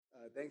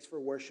Thanks for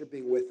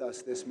worshiping with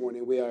us this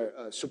morning. We are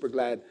super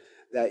glad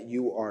that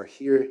you are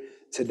here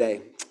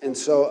today. And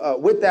so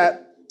with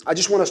that, I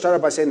just want to start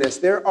off by saying this.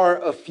 There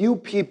are a few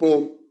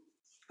people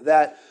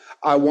that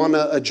I want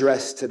to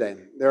address today.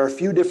 There are a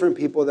few different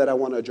people that I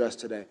want to address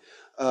today.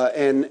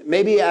 And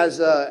maybe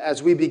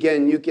as we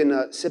begin, you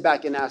can sit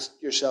back and ask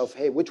yourself,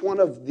 hey, which one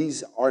of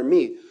these are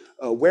me?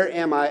 Where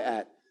am I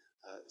at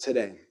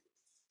today?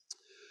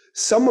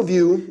 Some of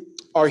you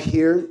are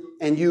here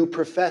and you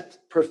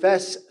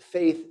profess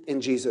faith in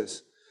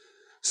Jesus.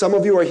 Some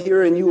of you are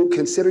here and you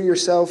consider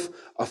yourself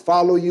a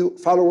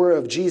follower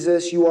of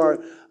Jesus. You are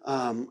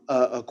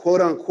a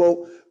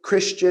quote-unquote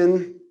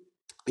Christian.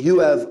 You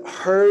have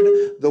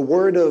heard the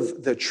word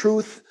of the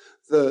truth,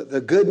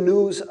 the good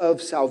news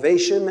of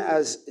salvation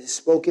as is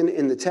spoken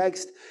in the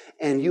text,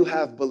 and you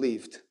have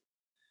believed.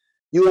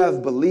 You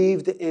have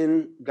believed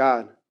in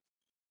God.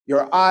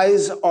 Your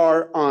eyes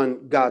are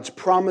on God's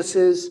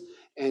promises,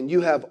 and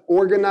you have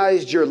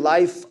organized your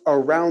life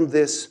around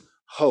this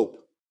hope.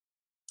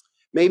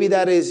 Maybe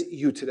that is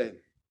you today.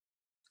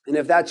 And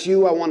if that's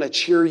you, I want to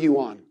cheer you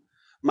on.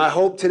 My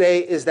hope today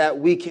is that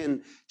we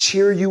can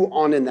cheer you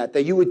on in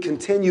that you would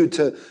continue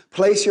to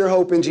place your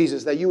hope in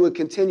Jesus, that you would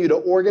continue to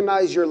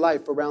organize your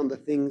life around the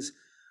things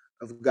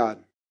of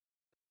God.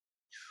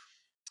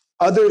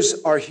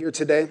 Others are here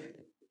today,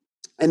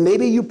 and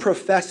maybe you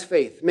profess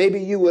faith.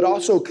 Maybe you would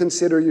also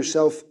consider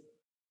yourself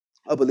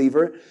a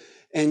believer,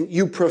 and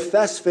you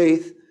profess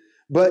faith,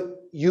 but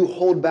you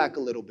hold back a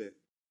little bit.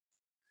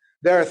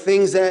 There are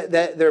things that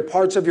there are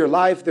parts of your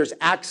life, there's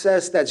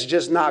access that's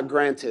just not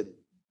granted.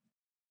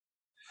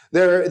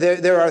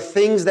 There are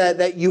things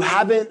that you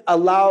haven't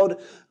allowed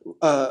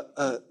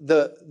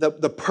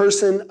the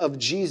person of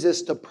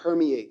Jesus to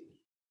permeate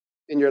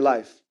in your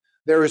life.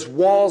 There's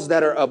walls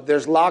that are up.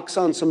 There's locks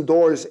on some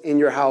doors in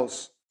your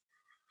house.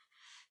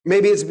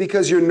 Maybe it's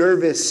because you're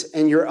nervous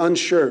and you're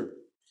unsure.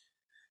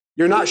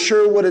 You're not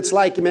sure what it's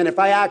like, man. If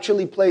I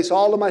actually place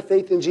all of my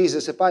faith in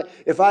Jesus, if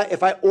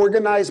I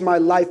organize my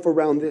life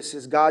around this,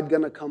 is God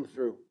going to come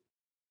through?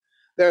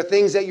 There are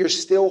things that you're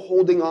still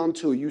holding on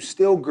to, you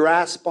still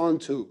grasp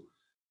onto,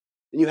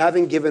 and you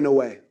haven't given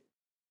away.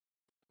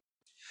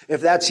 If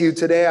that's you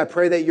today, I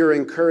pray that you're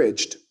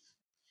encouraged.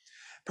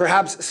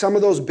 Perhaps some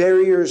of those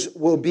barriers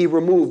will be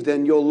removed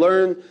and you'll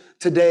learn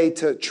today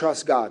to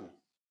trust God.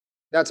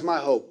 That's my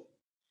hope.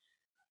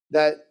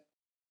 That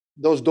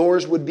those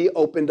doors would be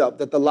opened up,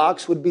 that the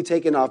locks would be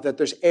taken off, that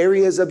there's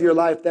areas of your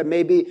life that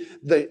maybe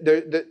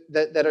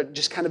that are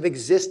just kind of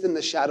exist in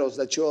the shadows,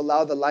 that you'll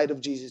allow the light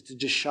of Jesus to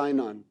just shine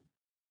on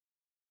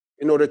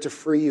in order to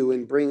free you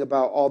and bring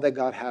about all that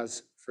God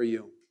has for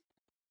you.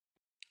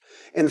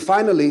 And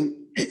finally,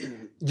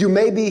 you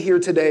may be here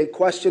today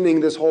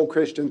questioning this whole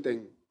Christian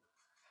thing.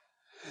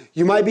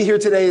 You might be here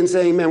today and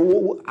saying, man,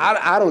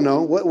 I don't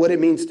know what it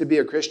means to be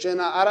a Christian.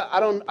 I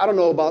don't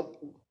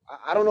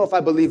know if I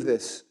believe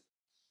this.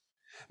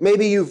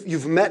 Maybe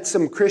you've met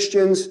some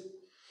Christians,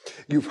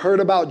 you've heard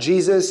about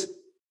Jesus,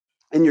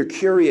 and you're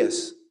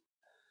curious.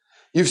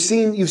 You've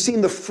seen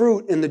the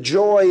fruit and the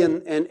joy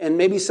and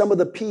maybe some of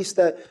the peace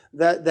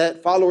that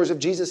followers of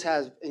Jesus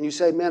have, and you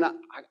say, man,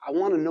 I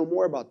want to know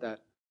more about that.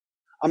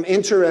 I'm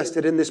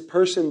interested in this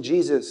person,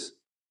 Jesus.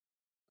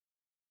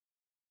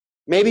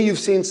 Maybe you've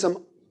seen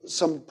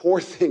some poor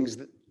things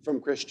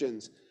from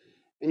Christians,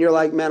 and you're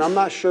like, man, I'm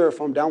not sure if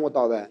I'm down with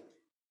all that.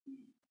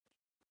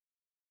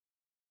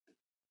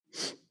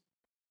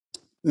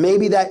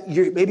 Maybe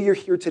you're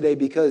here today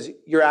because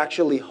you're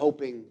actually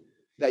hoping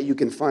that you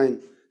can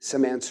find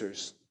some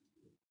answers.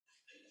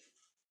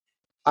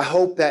 I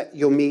hope that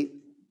you'll meet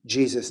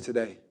Jesus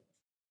today.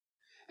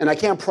 And I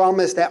can't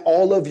promise that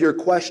all of your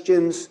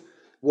questions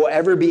will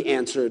ever be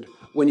answered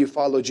when you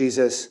follow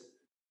Jesus.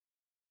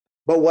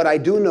 But what I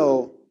do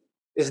know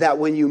is that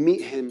when you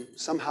meet him,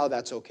 somehow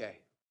that's okay.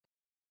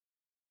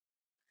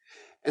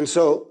 And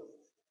so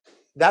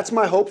that's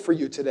my hope for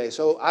you today.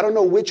 So I don't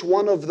know which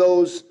one of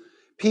those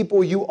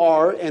people you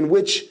are and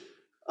which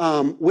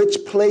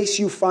place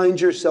you find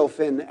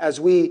yourself in as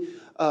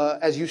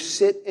you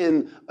sit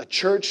in a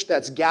church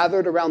that's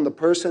gathered around the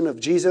person of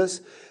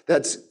Jesus,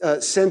 that's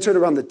centered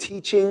around the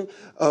teaching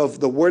of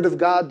the Word of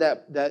God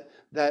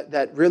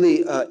that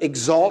really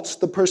exalts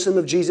the person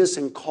of Jesus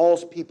and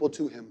calls people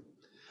to him.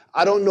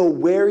 I don't know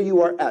where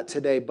you are at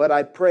today, but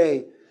I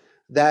pray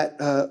that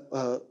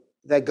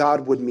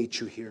God would meet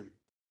you here.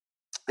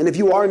 And if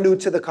you are new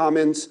to the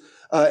Commons,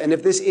 and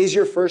if this is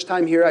your first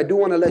time here, I do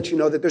want to let you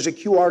know that there's a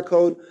QR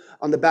code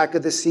on the back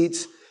of the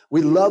seats.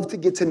 We love to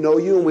get to know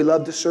you, and we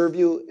love to serve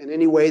you in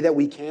any way that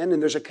we can.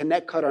 And there's a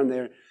connect card on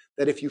there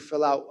that if you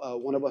fill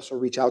out, one of us will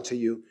reach out to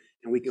you,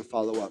 and we can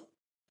follow up.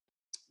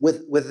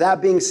 With that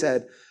being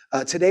said,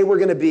 today we're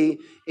going to be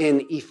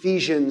in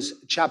Ephesians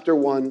chapter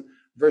 1,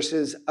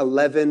 verses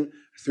 11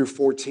 through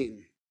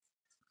 14.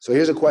 So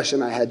here's a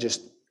question I had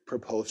just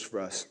proposed for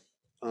us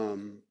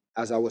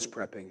as I was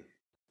prepping.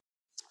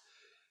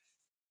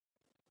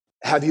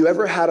 Have you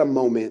ever had a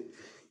moment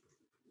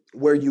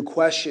where you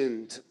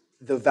questioned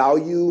the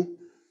value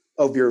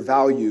of your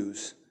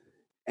values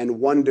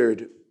and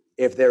wondered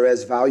if they're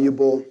as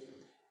valuable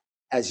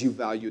as you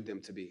valued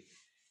them to be?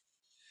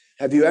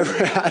 Have you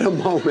ever had a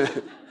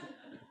moment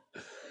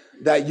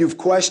that you've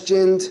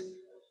questioned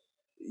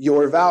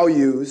your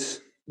values,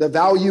 the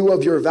value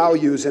of your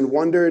values, and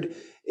wondered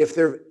if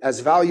they're as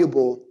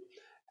valuable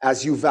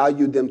as you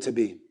valued them to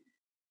be?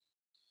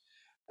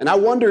 And I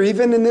wonder,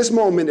 even in this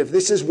moment, if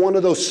this is one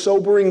of those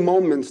sobering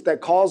moments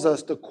that cause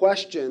us to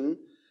question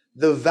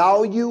the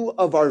value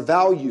of our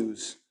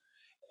values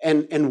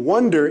and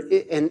wonder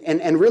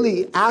and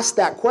really ask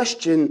that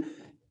question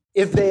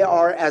if they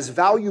are as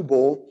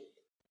valuable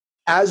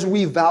as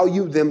we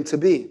value them to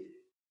be.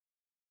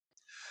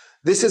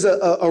 This is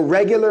a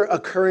regular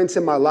occurrence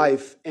in my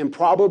life and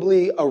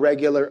probably a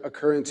regular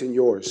occurrence in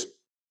yours.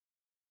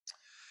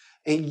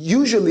 And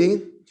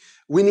usually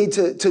we need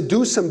to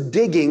do some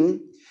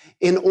digging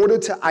in order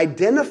to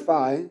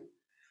identify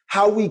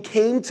how we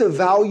came to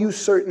value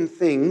certain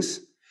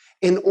things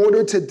in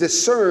order to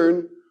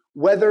discern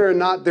whether or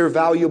not they're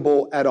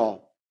valuable at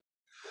all.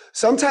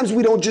 Sometimes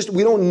we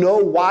don't know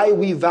why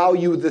we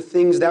value the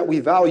things that we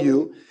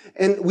value,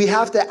 and we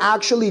have to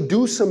actually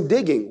do some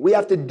digging. We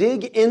have to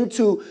dig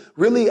into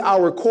really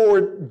our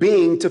core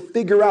being to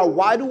figure out,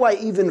 why do I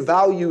even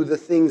value the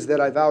things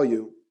that I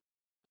value?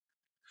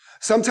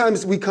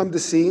 Sometimes we come to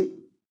see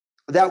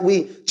that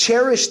we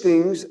cherish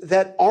things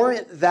that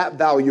aren't that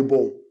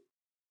valuable.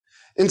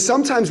 And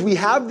sometimes we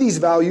have these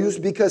values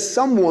because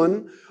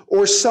someone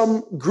or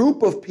some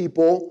group of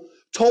people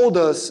told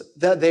us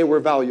that they were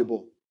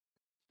valuable.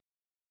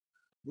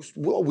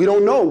 We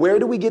don't know. Where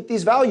do we get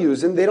these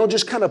values? And they don't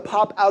just kind of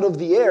pop out of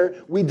the air.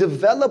 We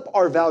develop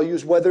our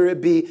values, whether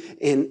it be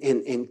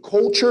in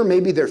culture,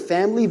 maybe they're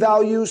family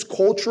values,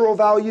 cultural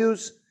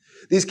values.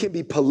 These can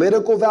be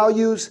political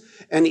values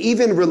and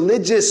even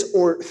religious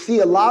or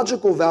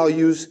theological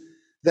values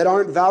that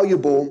aren't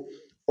valuable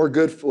or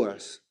good for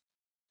us.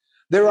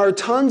 There are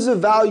tons of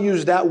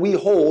values that we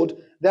hold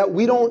that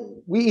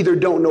we either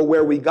don't know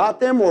where we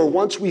got them, or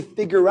once we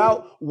figure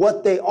out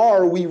what they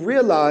are, we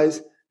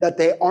realize that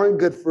they aren't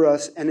good for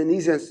us. And in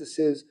these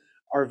instances,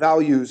 our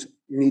values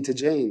need to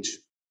change.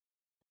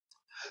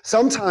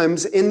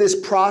 Sometimes in this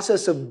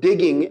process of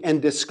digging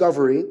and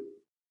discovery,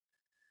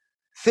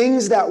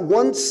 things that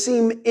once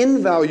seem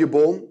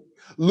invaluable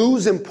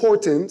lose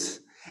importance,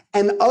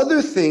 and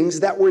other things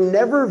that were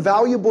never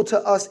valuable to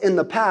us in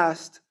the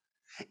past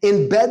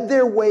embed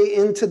their way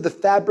into the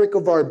fabric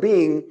of our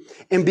being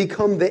and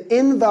become the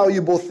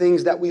invaluable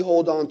things that we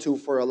hold on to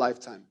for a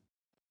lifetime.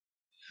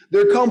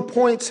 There come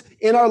points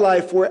in our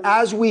life where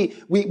as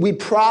we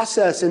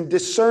process and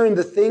discern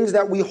the things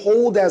that we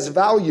hold as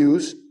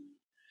values,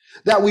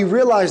 that we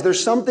realize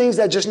there's some things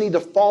that just need to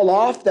fall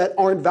off that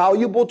aren't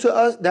valuable to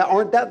us, that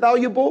aren't that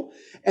valuable,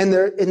 and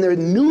there are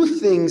new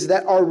things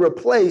that are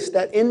replaced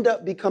that end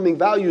up becoming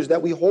values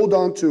that we hold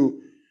on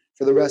to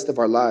for the rest of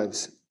our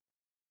lives.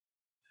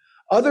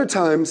 Other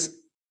times,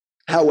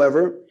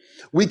 however,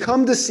 we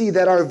come to see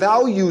that our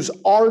values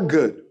are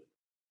good,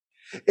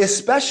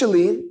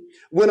 especially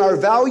when our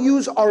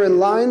values are in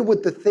line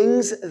with the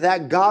things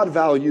that God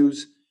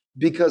values,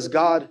 because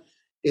God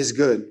is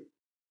good.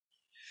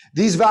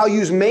 These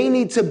values may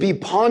need to be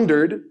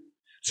pondered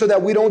so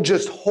that we don't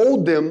just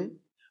hold them,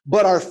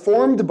 but are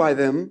formed by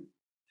them.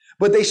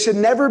 But they should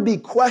never be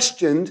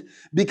questioned,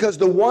 because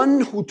the one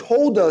who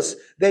told us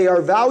they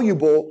are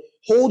valuable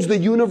holds the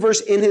universe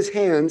in his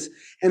hands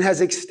and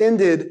has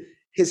extended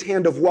his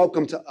hand of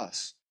welcome to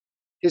us.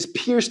 His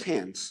pierced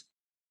hands,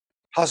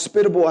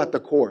 hospitable at the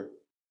core.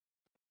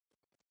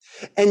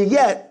 And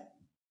yet,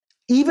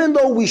 even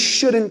though we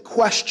shouldn't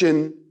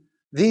question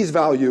these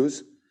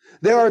values,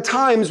 there are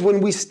times when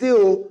we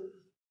still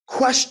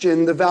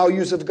question the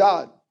values of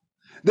God.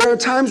 There are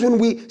times when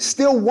we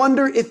still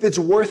wonder if it's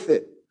worth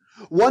it.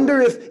 Wonder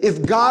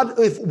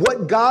if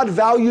what God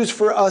values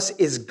for us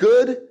is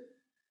good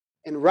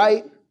and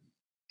right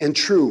and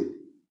true.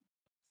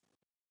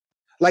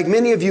 Like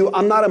many of you,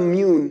 I'm not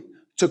immune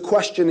to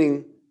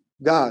questioning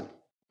God.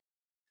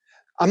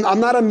 I'm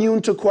not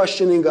immune to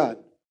questioning God.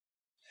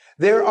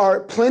 There are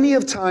plenty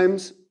of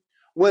times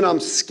when I'm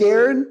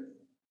scared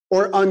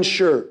or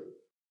unsure.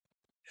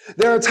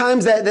 There are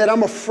times that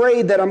I'm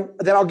afraid that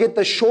I'll get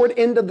the short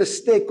end of the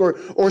stick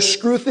or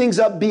screw things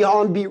up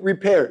beyond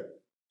repair.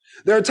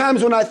 There are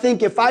times when I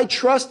think, if I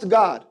trust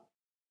God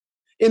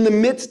in the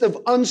midst of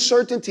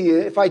uncertainty,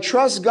 if I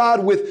trust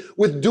God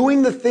with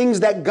doing the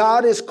things that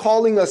God is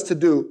calling us to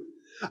do,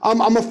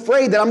 I'm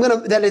afraid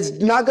that it's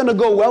not gonna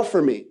go well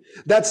for me.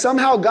 That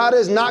somehow God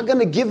is not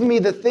gonna give me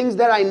the things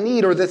that I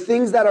need or the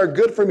things that are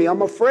good for me.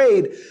 I'm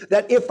afraid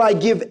that if I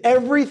give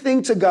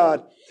everything to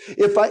God,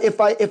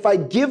 if I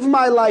give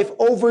my life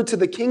over to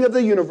the King of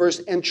the universe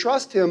and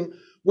trust him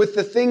with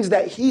the things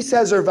that he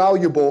says are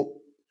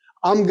valuable,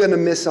 I'm gonna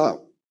miss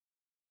out.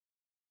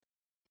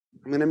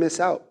 I'm going to miss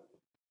out.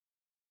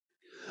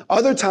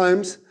 Other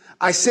times,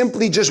 I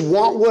simply just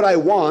want what I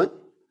want,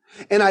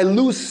 and I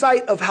lose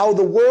sight of how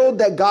the world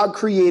that God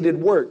created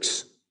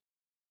works.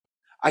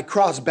 I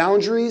cross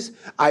boundaries,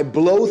 I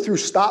blow through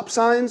stop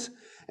signs,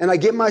 and I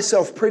get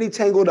myself pretty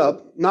tangled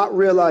up, not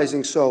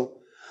realizing so,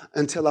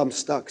 until I'm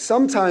stuck.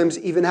 Sometimes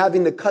even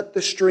having to cut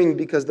the string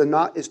because the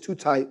knot is too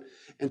tight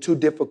and too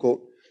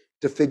difficult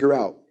to figure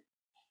out.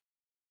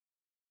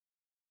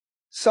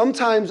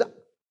 Sometimes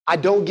I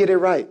don't get it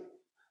right.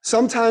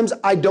 Sometimes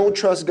I don't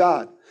trust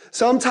God.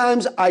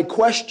 Sometimes I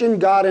question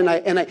God and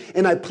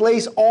I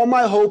place all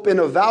my hope in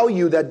a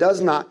value that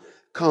does not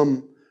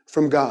come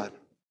from God.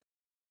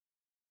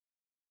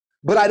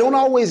 But I don't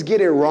always get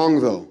it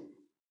wrong though.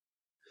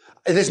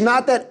 It's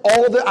not that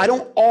I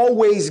don't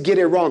always get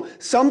it wrong.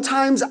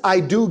 Sometimes I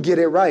do get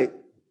it right.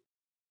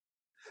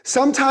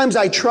 Sometimes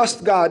I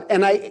trust God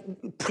and I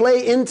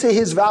play into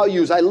his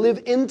values. I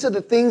live into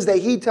the things that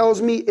he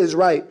tells me is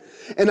right.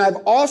 And I've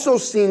also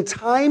seen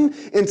time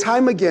and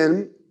time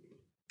again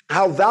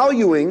how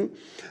valuing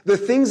the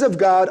things of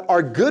God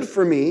are good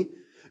for me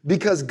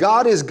because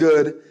God is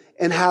good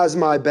and has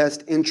my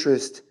best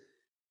interest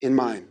in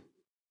mind.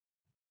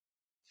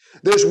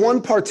 There's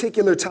one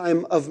particular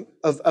time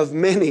of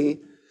many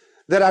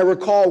that I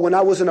recall when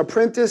I was an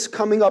apprentice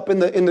coming up in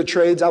the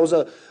trades. I'm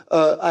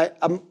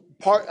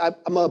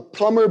a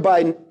plumber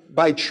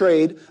by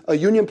trade, a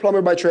union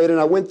plumber by trade, and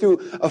I went through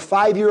a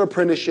 5-year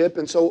apprenticeship.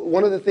 And so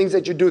one of the things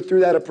that you do through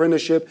that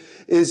apprenticeship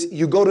is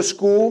you go to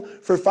school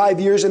for 5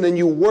 years and then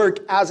you work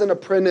as an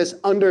apprentice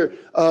under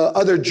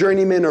other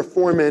journeymen or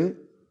foremen.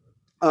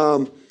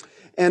 And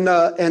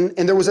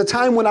there was a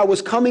time when I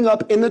was coming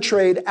up in the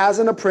trade as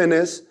an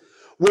apprentice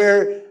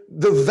where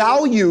the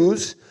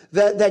values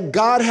that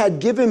God had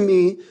given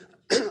me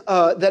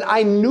that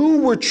I knew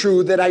were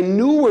true, that I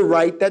knew were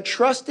right, that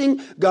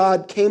trusting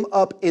God came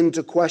up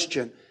into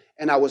question,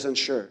 and I was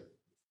unsure.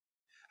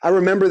 I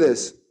remember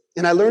this,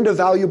 and I learned a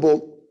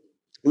valuable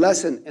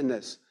lesson in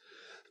this.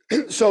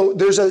 So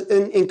there's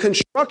in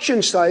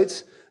construction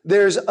sites,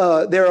 there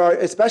are,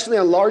 especially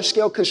on large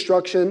scale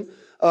construction,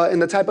 in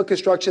the type of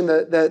construction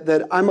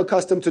that I'm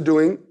accustomed to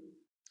doing,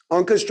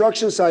 on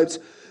construction sites,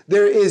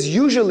 there is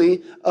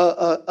usually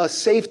a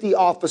safety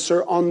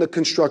officer on the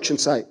construction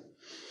site.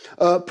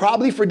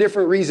 Probably for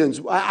different reasons.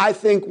 I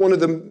think one of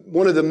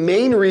the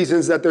main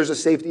reasons that there's a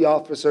safety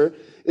officer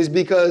is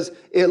because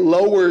it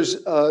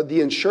lowers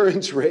the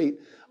insurance rate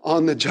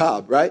on the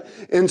job, right?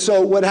 And so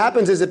what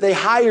happens is if they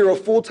hire a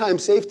full-time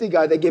safety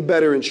guy, they get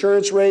better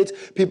insurance rates,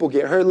 people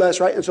get hurt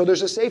less, right? And so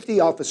there's a safety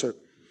officer.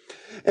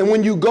 And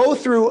when you go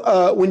through,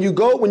 when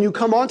you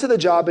come onto the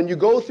job and you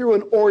go through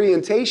an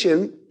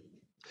orientation,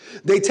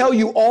 they tell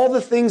you all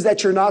the things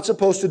that you're not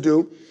supposed to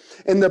do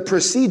and the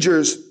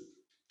procedures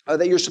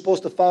that you're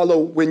supposed to follow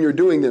when you're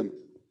doing them.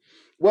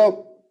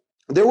 Well,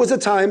 there was a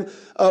time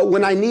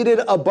when I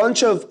needed a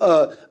bunch of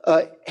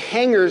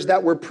hangers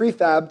that were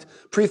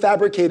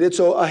prefabricated.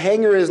 So a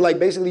hanger is like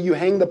basically you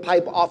hang the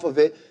pipe off of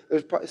it.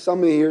 There's probably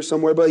some in here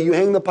somewhere, but you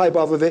hang the pipe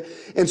off of it.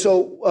 And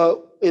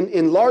so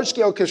in large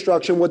scale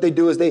construction, what they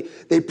do is they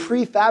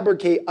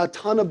prefabricate a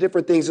ton of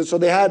different things. And so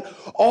they had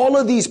all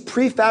of these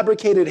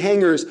prefabricated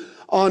hangers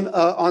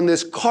on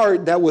this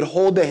cart that would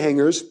hold the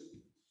hangers.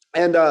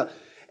 And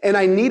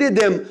I needed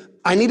them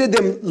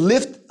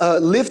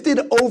lifted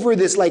over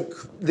this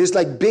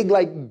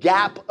big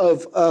gap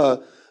of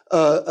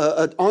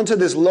onto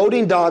this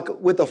loading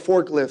dock with a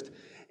forklift,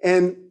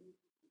 and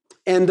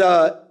in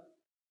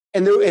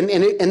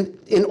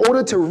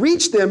order to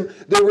reach them,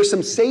 there were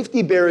some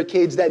safety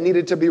barricades that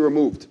needed to be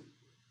removed.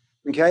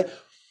 Okay,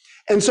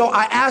 and so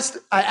I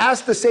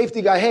asked the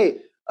safety guy, hey,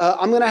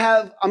 I'm gonna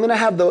have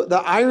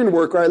the iron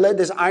worker. I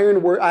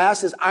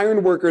asked this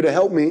iron worker to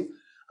help me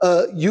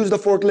use the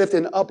forklift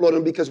and upload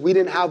them because we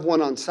didn't have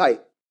one on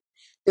site.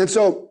 And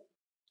so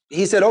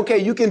he said, okay,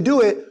 you can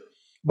do it,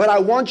 but I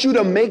want you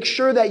to make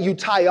sure that you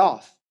tie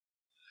off.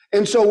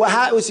 And so what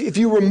happens, if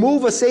you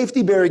remove a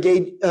safety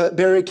barricade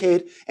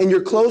and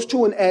you're close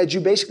to an edge,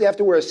 you basically have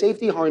to wear a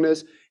safety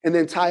harness and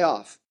then tie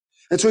off.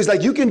 And so he's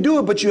like, you can do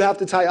it, but you have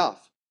to tie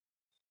off.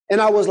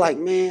 And I was like,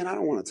 man, I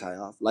don't want to tie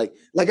off. Like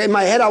in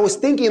my head, I was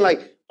thinking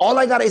like, all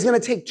I got is going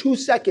to take 2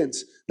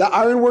 seconds. The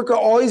iron worker,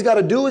 all he's got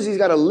to do is he's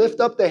got to lift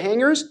up the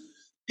hangers.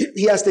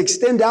 He has to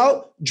extend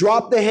out,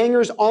 drop the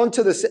hangers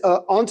onto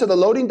the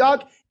loading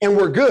dock, and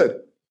we're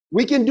good.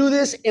 We can do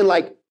this in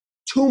like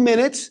 2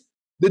 minutes.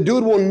 The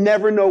dude will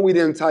never know we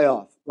didn't tie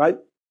off, right?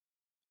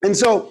 And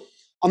so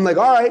I'm like,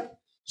 all right.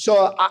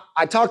 So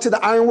I talked to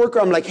the iron worker.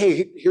 I'm like,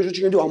 hey, here's what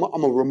you're gonna do.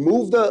 I'm gonna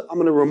remove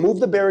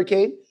the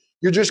barricade.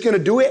 You're just gonna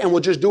do it, and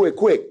we'll just do it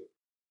quick.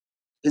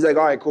 He's like,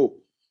 all right, cool.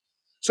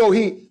 So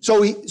we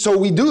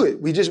do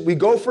it. We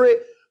go for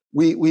it.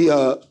 We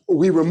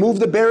remove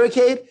the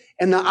barricade,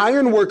 and the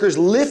iron worker's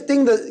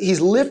lifting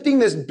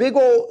this big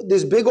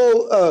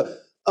old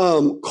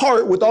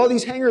cart with all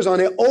these hangers on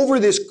it over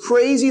this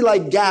crazy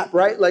like gap,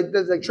 right? Like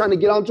trying to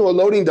get onto a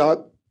loading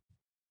dock.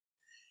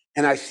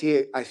 And I see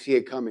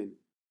it coming.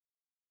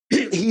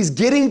 He's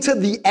getting to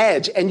the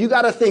edge, and you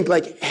got to think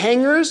like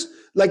hangers,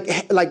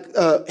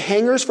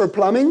 hangers for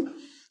plumbing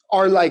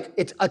are like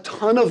it's a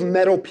ton of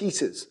metal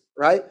pieces,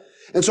 right?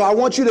 And so I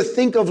want you to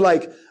think of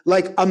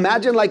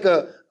imagine like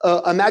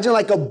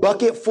a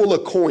bucket full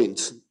of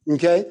coins,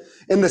 okay?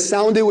 And the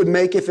sound it would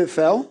make if it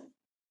fell.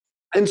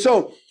 And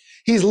so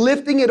he's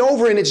lifting it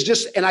over and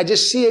I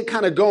just see it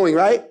kind of going,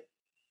 right?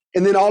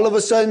 And then all of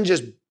a sudden,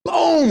 just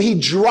boom, he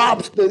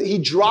drops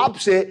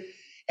it.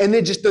 And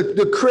then just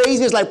the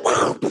craziest, like,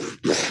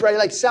 right,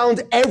 like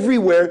sounds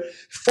everywhere,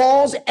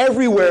 falls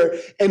everywhere.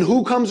 And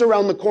who comes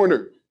around the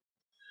corner?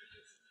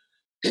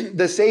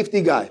 The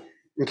safety guy,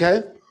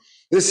 okay?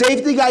 The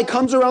safety guy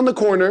comes around the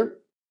corner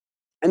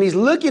and he's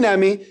looking at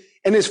me.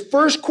 And his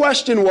first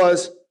question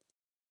was,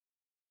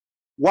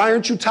 why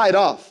aren't you tied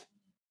off?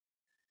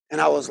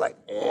 And I was like,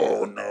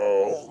 oh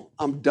no,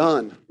 I'm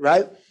done,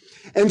 right?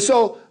 And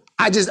so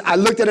I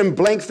looked at him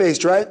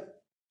blank-faced, right?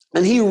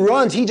 And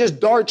he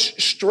just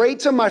darts straight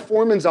to my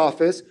foreman's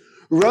office,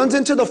 runs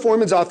into the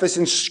foreman's office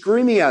and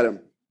screaming at him.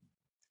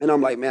 And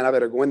I'm like, man, I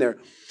better go in there.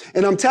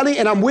 And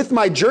I'm with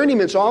my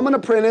journeyman. So I'm an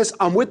apprentice.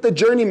 I'm with the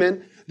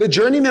journeyman. The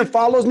journeyman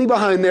follows me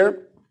behind there.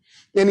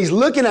 And he's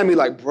looking at me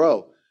like,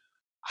 bro,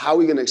 how are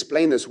we going to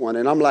explain this one?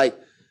 And I'm like,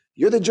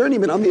 you're the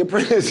journeyman. I'm the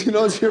apprentice.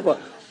 It's your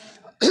fault.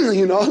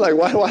 Like,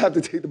 why do I have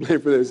to take the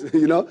blame for this?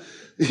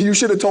 You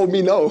should have told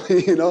me no,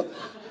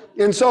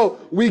 And so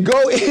we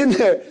go in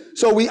there.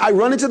 So I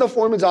run into the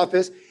foreman's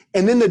office,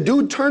 and then the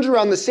dude turns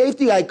around, the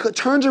safety guy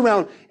turns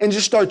around and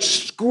just starts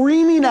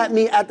screaming at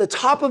me at the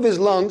top of his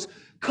lungs,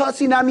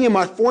 cussing at me, and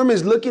my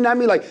foreman's looking at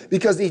me like,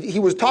 because he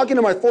was talking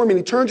to my foreman,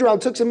 he turns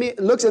around, looks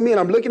at me, and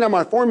I'm looking at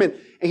my foreman,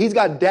 and he's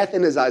got death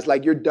in his eyes,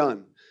 like, you're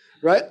done,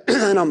 right?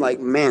 And I'm like,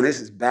 man, this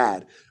is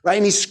bad, right?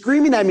 And he's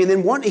screaming at me,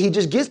 and then he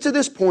just gets to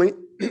this point,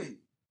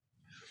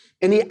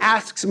 and he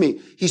asks me,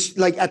 he's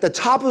like at the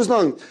top of his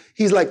lungs,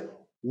 he's like,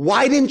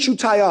 why didn't you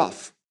tie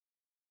off?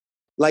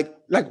 Like,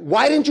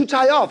 why didn't you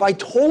tie off? I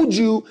told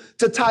you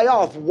to tie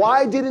off.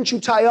 Why didn't you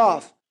tie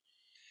off?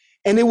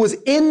 And it was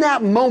in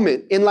that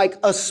moment, in like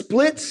a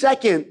split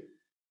second,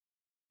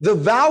 the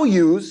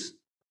values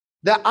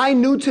that I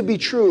knew to be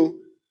true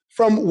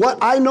from what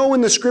I know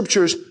in the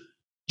scriptures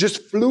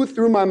just flew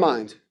through my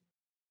mind.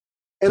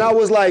 And I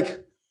was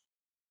like,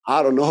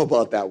 I don't know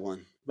about that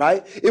one.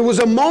 Right? It was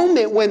a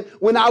moment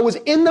when I was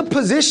in the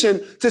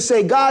position to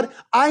say, God,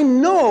 I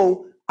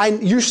know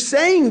you're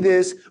saying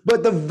this,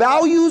 but the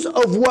values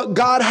of what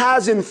God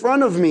has in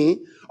front of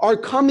me are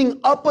coming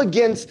up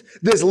against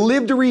this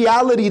lived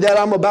reality that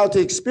I'm about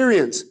to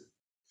experience.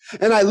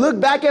 And I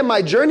look back at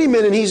my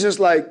journeyman and he's just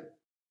like,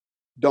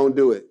 don't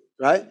do it,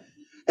 right?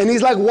 And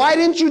he's like, why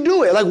didn't you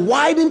do it? Like,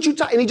 why didn't you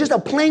and he just a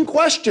plain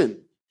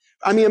question.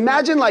 I mean,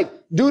 imagine like,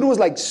 dude was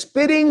like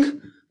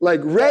spitting,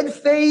 like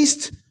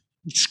red-faced,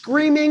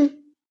 screaming.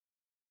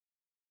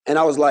 And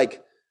I was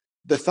like,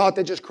 the thought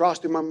that just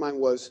crossed through my mind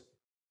was,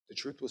 the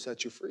truth will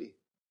set you free.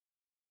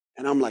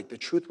 And I'm like, the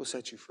truth will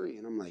set you free.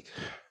 And I'm like,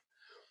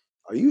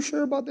 are you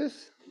sure about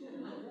this?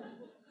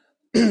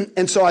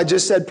 And so I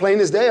just said,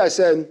 plain as day, I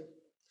said,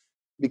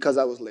 because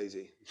I was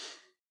lazy.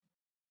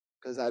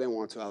 Because I didn't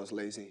want to, I was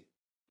lazy.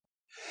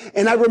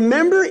 And I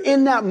remember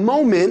in that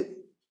moment,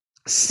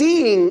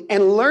 seeing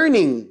and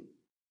learning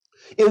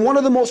in one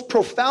of the most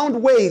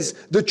profound ways,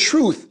 the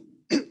truth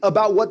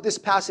about what this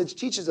passage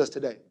teaches us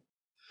today.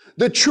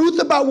 The truth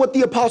about what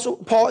the Apostle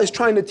Paul is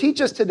trying to teach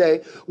us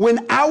today, when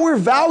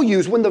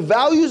the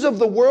values of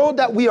the world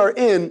that we are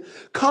in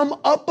come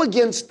up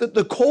against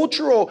the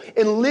cultural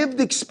and lived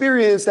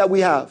experience that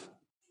we have.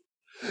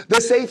 The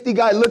safety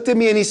guy looked at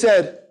me and he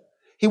said,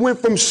 he went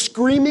from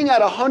screaming at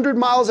 100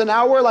 miles an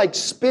hour, like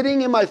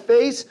spitting in my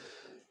face,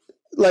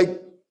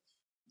 like,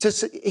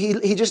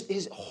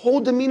 his whole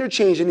demeanor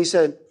changed and he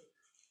said,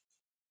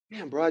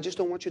 man, bro, I just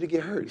don't want you to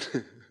get hurt.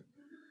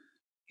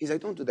 He's like,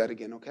 don't do that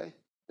again, okay?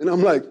 And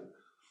I'm like,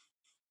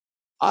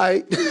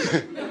 I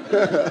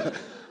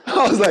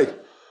was like,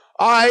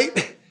 all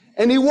right.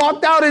 And he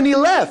walked out and he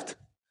left.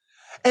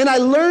 And I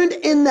learned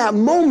in that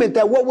moment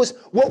that what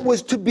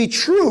was to be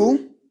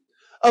true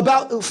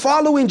about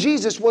following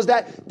Jesus was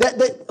that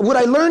what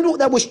I learned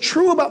that was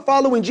true about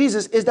following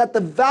Jesus is that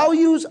the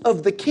values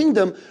of the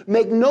kingdom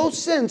make no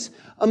sense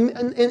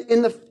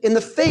in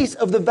the face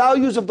of the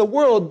values of the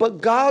world,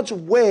 but God's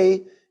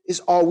way is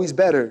always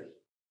better.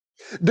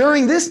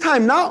 During this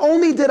time, not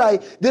only did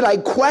I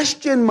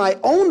question my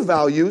own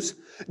values,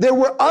 there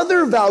were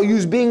other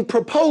values being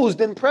proposed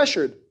and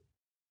pressured.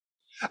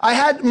 I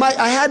had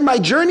my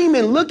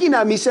journeyman looking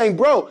at me saying,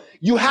 bro,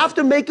 you have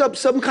to make up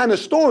some kind of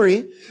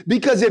story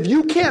because if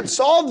you can't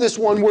solve this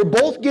one, we're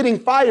both getting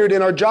fired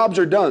and our jobs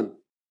are done.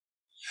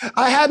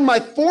 I had my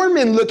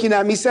foreman looking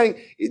at me saying,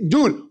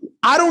 dude,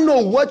 I don't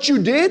know what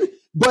you did,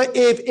 but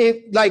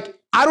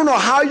I don't know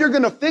how you're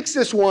going to fix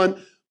this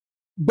one,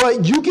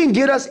 but you can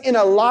get us in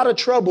a lot of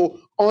trouble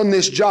on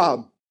this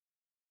job.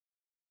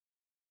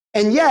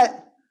 And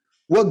yet,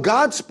 what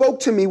God spoke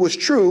to me was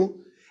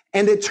true,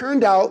 and it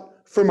turned out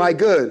for my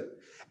good,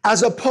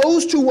 as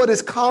opposed to what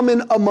is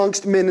common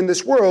amongst men in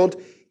this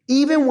world,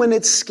 even when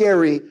it's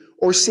scary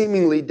or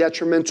seemingly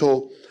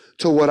detrimental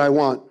to what I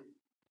want.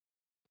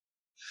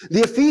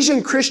 The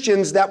Ephesian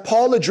Christians that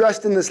Paul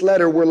addressed in this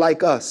letter were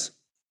like us.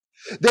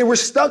 They were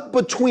stuck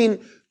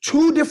between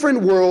two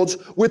different worlds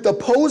with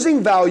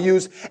opposing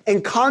values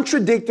and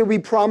contradictory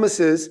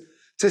promises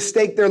to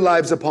stake their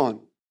lives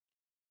upon.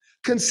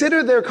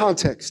 Consider their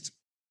context.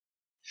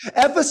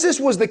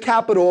 Ephesus was the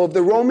capital of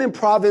the Roman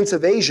province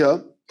of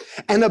Asia,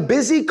 and a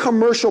busy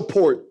commercial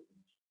port.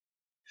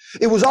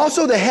 It was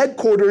also the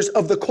headquarters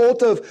of the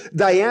cult of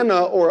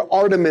Diana, or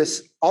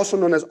Artemis, also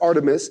known as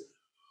Artemis,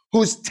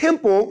 whose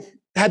temple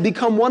had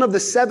become one of the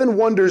 7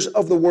 wonders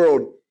of the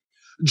world,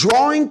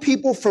 drawing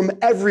people from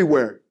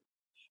everywhere,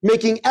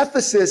 making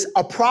Ephesus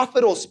a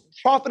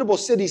profitable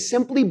city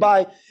simply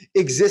by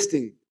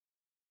existing.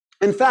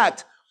 In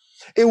fact,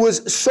 it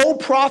was so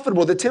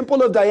profitable, the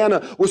temple of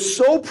Diana was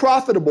so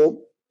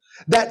profitable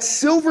that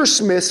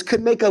silversmiths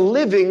could make a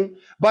living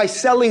by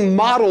selling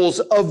models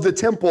of the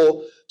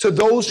temple to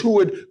those who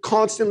would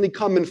constantly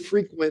come and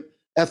frequent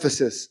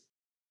Ephesus.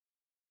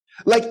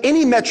 Like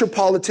any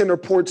metropolitan or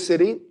port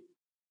city,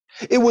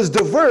 it was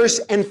diverse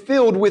and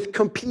filled with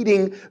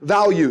competing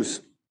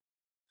values.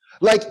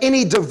 Like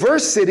any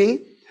diverse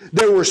city,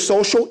 there were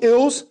social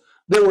ills,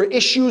 there were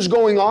issues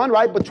going on,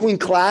 right, between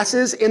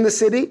classes in the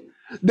city.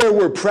 There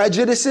were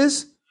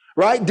prejudices,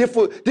 right,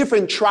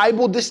 different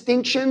tribal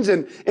distinctions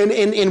and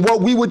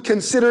what we would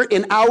consider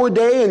in our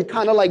day and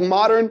kind of like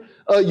modern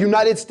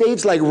United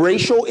States, like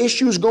racial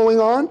issues going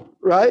on,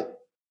 right?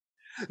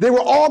 There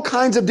were all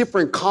kinds of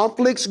different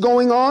conflicts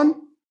going on,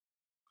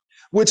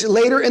 which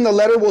later in the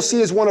letter we'll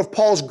see is one of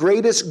Paul's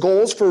greatest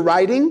goals for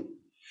writing.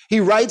 He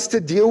writes to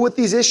deal with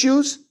these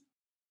issues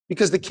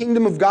because the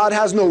kingdom of God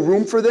has no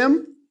room for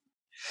them.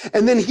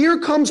 And then here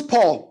comes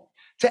Paul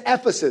to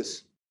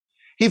Ephesus.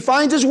 He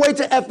finds his way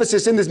to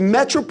Ephesus in this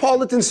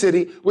metropolitan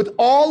city with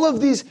all of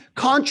these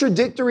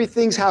contradictory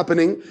things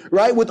happening,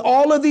 right? With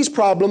all of these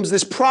problems,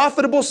 this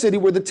profitable city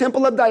where the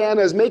temple of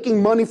Diana is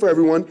making money for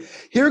everyone.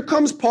 Here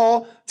comes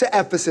Paul to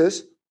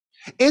Ephesus,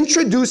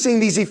 introducing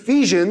these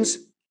Ephesians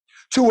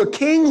to a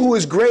king who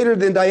is greater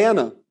than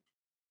Diana,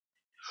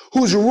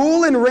 whose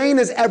rule and reign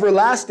is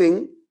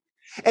everlasting,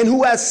 and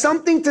who has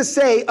something to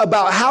say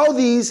about how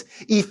these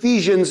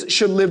Ephesians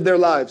should live their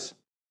lives.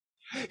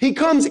 He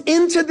comes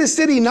into the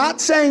city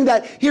not saying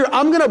that, here,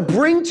 I'm going to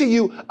bring to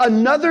you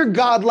another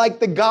God like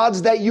the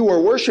gods that you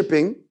are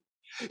worshiping.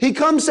 He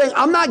comes saying,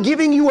 I'm not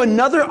giving you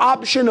another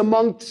option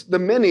amongst the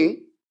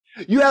many.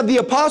 You have the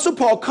Apostle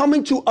Paul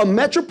coming to a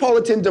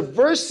metropolitan,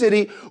 diverse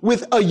city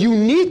with a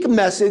unique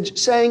message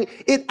saying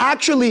it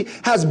actually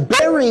has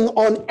bearing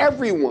on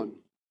everyone.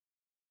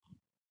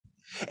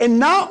 And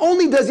not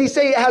only does he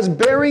say it has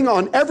bearing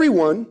on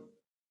everyone,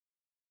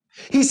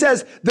 he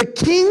says, the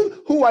king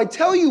who I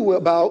tell you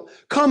about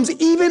comes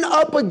even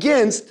up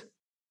against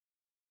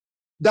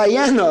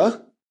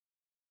Diana,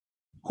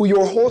 who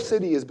your whole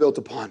city is built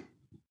upon.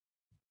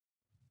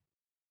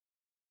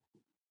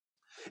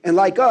 And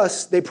like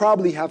us, they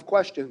probably have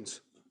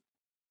questions.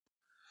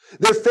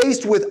 They're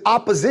faced with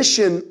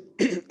opposition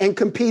and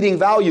competing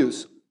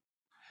values.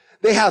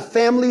 They have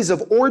families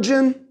of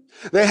origin.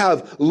 They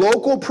have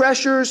local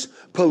pressures,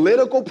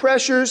 political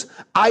pressures,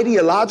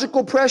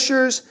 ideological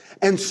pressures,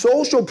 and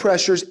social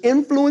pressures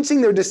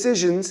influencing their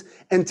decisions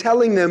and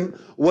telling them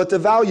what to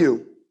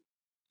value.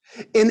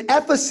 In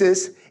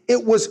Ephesus,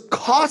 it was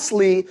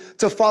costly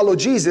to follow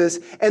Jesus,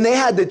 and they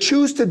had to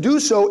choose to do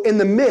so in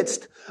the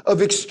midst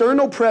of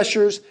external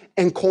pressures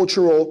and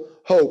cultural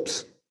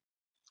hopes.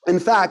 In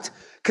fact,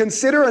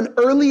 consider an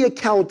early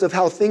account of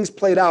how things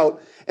played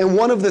out and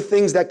one of the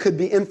things that could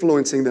be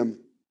influencing them.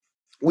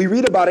 We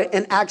read about it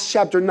in Acts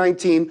chapter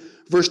 19,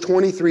 verse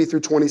 23 through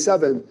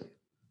 27.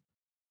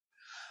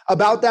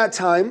 About that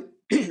time,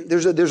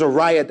 there's a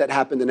riot that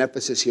happened in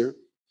Ephesus here,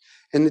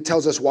 and it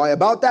tells us why.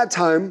 About that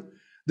time,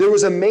 there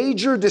was a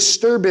major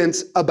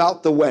disturbance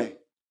about the way.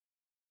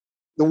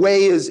 The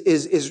way is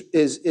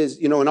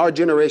in our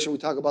generation, we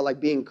talk about like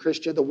being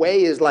Christian. The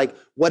way is like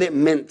what it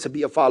meant to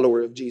be a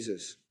follower of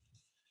Jesus.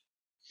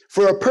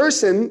 For a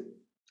person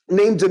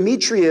named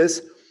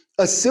Demetrius,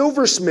 a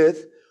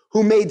silversmith,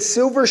 who made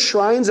silver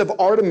shrines of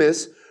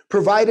Artemis,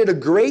 provided a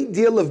great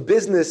deal of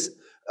business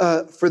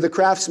for the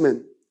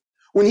craftsmen.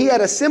 When he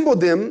had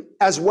assembled them,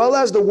 as well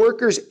as the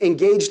workers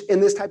engaged in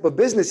this type of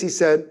business, he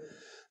said,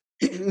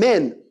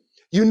 men,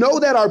 you know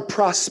that our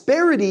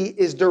prosperity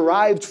is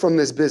derived from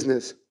this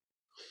business.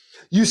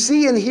 You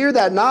see and hear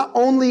that not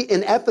only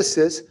in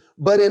Ephesus,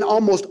 but in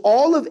almost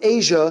all of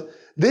Asia,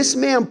 this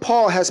man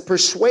Paul has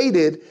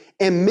persuaded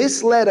and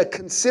misled a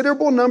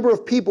considerable number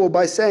of people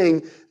by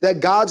saying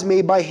that gods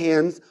made by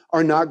hands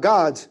are not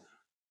gods.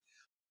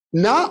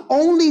 Not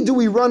only do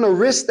we run a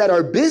risk that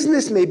our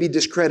business may be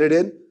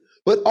discredited,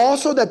 but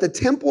also that the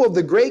temple of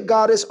the great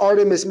goddess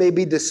Artemis may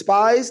be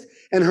despised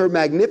and her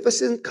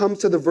magnificence come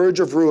to the verge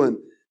of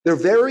ruin, the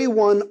very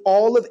one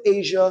all of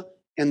Asia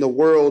and the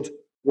world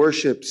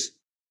worships.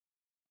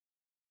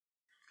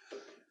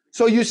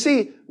 So you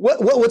see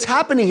what's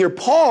happening here.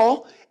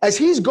 Paul, as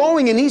he's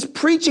going and he's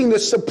preaching the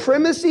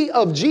supremacy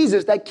of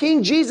Jesus, that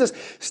King Jesus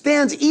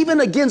stands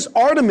even against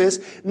Artemis,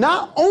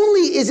 not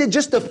only is it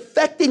just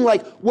affecting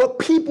like what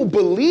people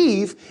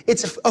believe,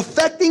 it's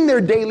affecting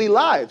their daily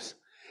lives.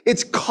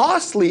 It's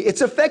costly.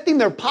 It's affecting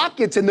their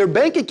pockets and their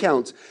bank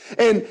accounts.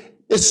 And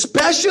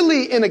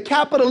especially in a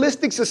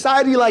capitalistic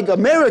society like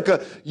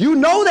America, you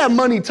know that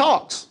money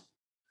talks.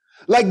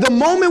 Like the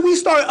moment we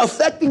start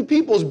affecting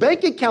people's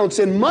bank accounts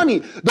and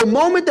money, the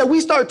moment that we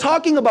start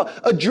talking about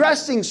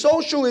addressing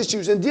social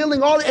issues and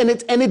dealing and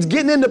it's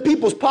getting into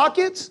people's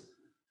pockets,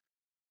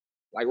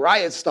 like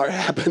riots start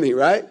happening,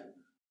 right?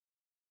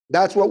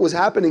 That's what was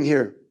happening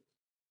here.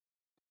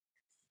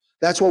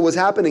 That's what was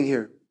happening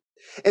here.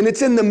 And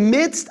it's in the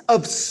midst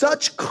of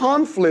such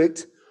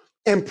conflict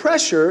and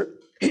pressure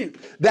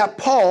that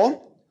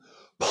Paul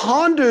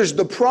ponders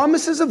the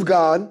promises of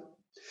God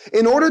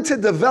in order to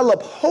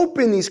develop hope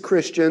in these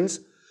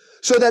Christians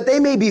so that they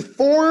may be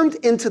formed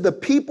into the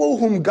people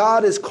whom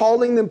God is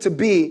calling them to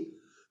be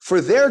for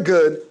their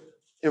good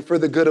and for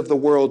the good of the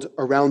world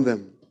around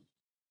them.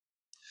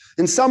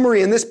 In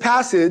summary, in this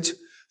passage,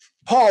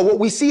 Paul, what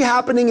we see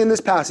happening in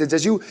this passage,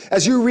 as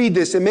you read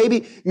this, and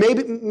maybe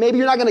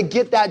you're not going to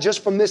get that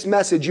just from this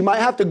message. You might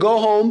have to go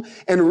home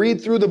and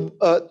read through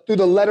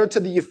the letter to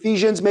the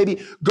Ephesians.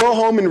 Maybe go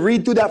home and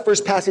read through that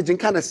first passage and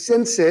kind of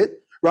sense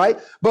it, right?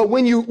 But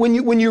when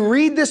you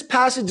read this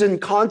passage in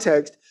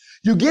context,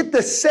 you get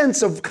the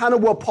sense of kind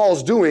of what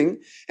Paul's doing,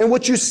 and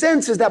what you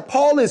sense is that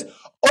Paul is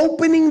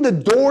opening the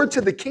door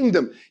to the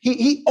kingdom.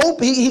 He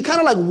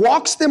kind of like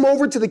walks them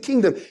over to the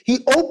kingdom.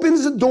 He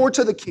opens the door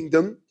to the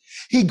kingdom.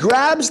 He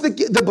grabs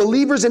the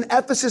believers in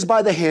Ephesus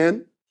by the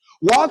hand,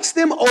 walks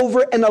them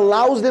over, and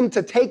allows them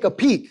to take a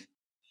peek.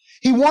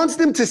 He wants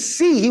them to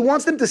see. He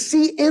wants them to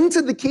see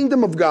into the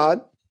kingdom of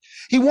God.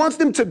 He wants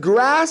them to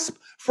grasp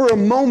for a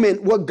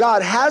moment what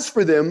God has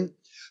for them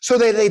so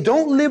that they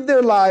don't live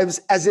their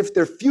lives as if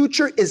their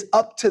future is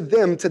up to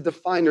them to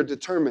define or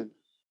determine,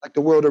 like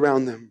the world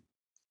around them.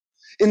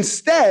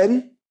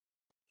 Instead,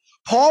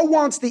 Paul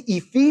wants the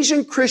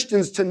Ephesian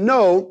Christians to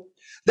know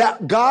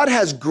that God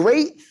has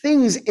great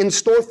things in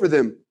store for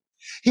them.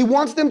 He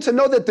wants them to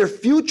know that their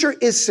future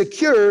is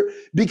secure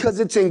because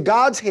it's in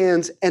God's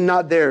hands and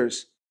not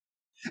theirs.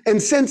 And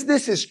since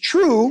this is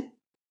true,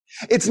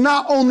 it's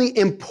not only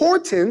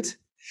important,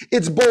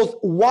 it's both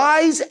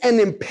wise and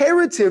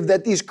imperative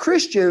that these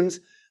Christians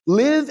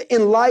live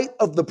in light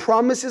of the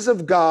promises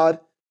of God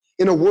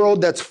in a world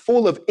that's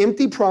full of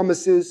empty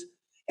promises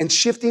and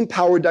shifting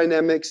power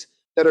dynamics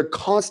that are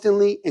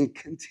constantly and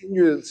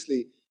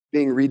continuously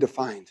being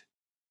redefined.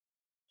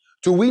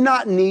 Do we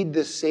not need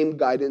this same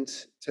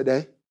guidance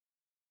today?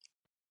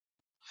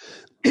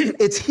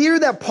 It's here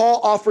that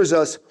Paul offers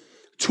us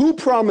two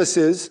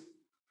promises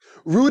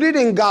rooted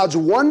in God's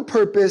one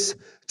purpose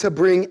to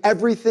bring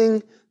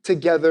everything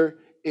together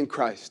in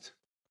Christ.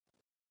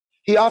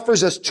 He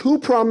offers us two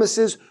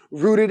promises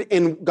rooted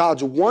in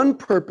God's one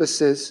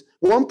purpose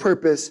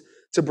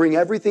to bring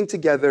everything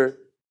together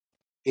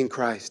in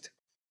Christ.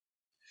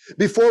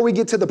 Before we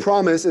get to the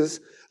promises,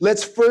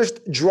 let's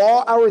first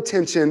draw our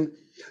attention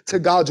to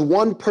God's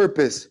one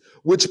purpose,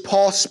 which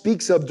Paul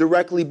speaks of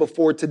directly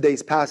before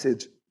today's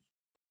passage.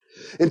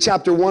 In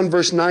chapter 1,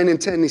 verse 9 and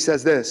 10, he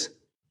says this: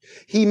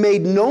 He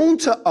made known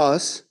to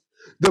us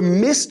the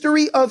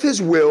mystery of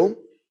his will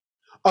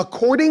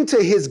according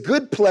to his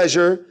good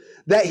pleasure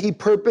that he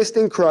purposed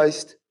in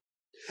Christ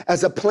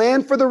as a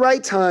plan for the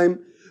right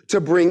time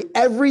to bring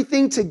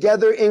everything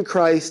together in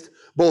Christ,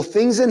 both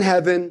things in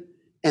heaven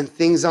and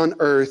things on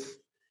earth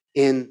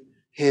in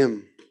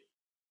him.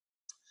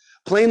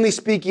 Plainly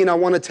speaking, I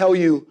want to tell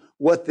you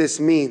what this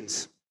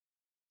means.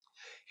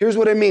 Here's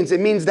what it means. It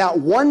means that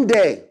one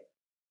day,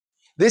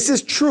 this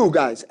is true,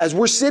 guys, as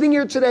we're sitting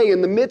here today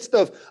in the midst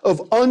of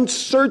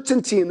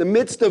uncertainty, in the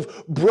midst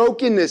of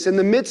brokenness, in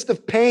the midst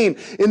of pain,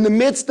 in the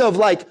midst of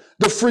like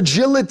the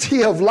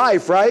fragility of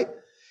life, right?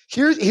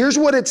 Here's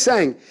what it's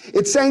saying.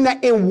 It's saying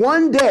that in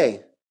one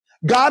day,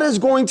 God is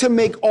going to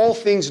make all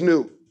things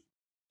new.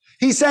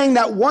 He's saying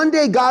that one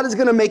day God is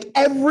going to make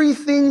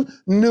everything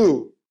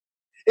new.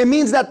 It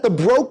means that the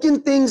broken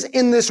things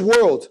in this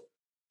world,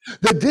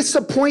 the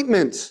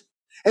disappointments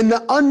and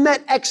the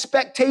unmet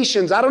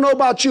expectations. I don't know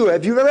about you.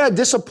 Have you ever had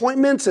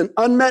disappointments and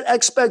unmet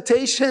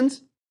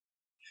expectations?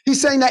 He's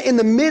saying that in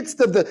the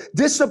midst of the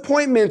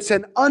disappointments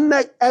and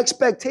unmet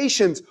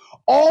expectations,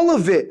 all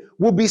of it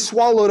will be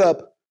swallowed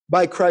up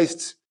by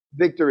Christ's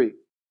victory.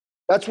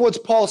 That's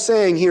what Paul's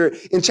saying here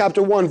in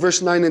chapter 1,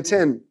 verse 9 and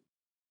 10.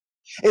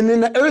 And in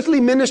the earthly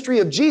ministry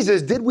of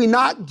Jesus, did we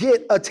not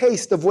get a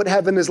taste of what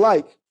heaven is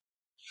like?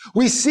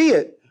 We see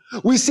it.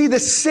 We see the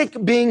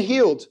sick being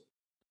healed.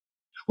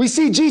 We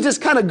see Jesus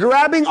kind of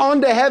grabbing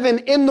onto heaven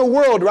in the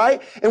world,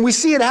 right? And we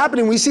see it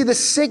happening. We see the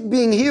sick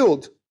being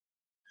healed.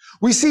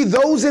 We see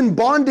those in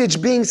bondage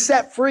being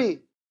set free.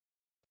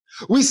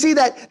 We see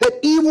that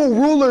evil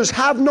rulers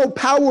have no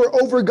power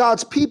over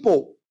God's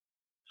people.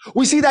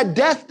 We see that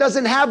death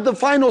doesn't have the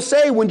final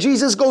say when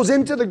Jesus goes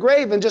into the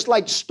grave and just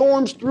like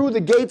storms through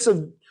the gates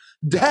of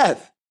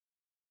death.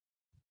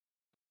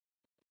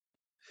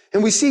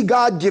 And we see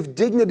God give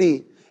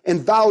dignity and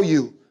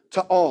value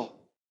to all.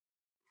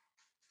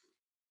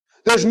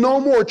 There's no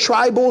more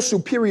tribal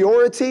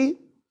superiority,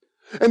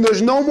 and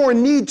there's no more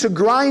need to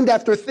grind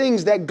after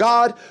things that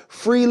God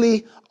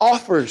freely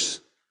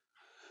offers.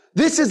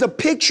 This is a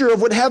picture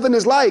of what heaven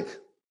is like,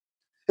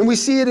 and we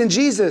see it in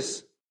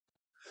Jesus.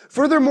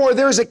 Furthermore,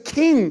 there is a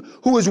king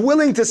who is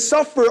willing to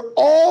suffer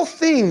all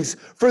things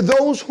for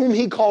those whom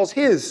he calls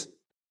his.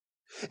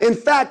 In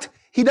fact,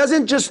 he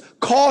doesn't just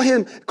call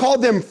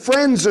them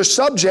friends or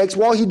subjects.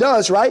 Well, he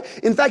does, right?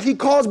 In fact, he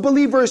calls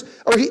believers,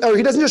 or he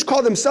doesn't just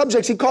call them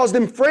subjects, he calls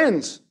them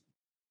friends.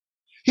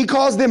 He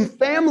calls them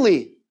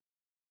family.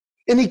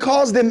 And he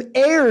calls them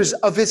heirs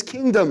of his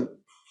kingdom.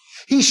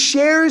 He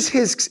shares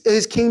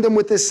his kingdom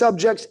with his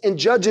subjects and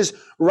judges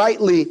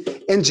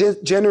rightly and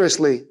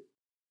generously.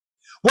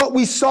 What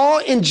we saw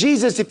in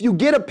Jesus, if you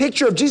get a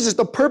picture of Jesus,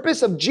 the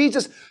purpose of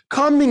Jesus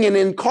coming and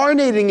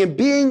incarnating and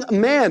being a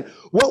man,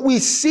 what we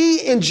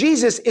see in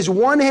Jesus is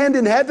one hand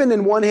in heaven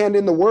and one hand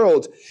in the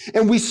world.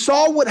 And we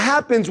saw what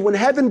happens when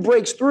heaven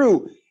breaks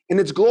through, and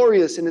it's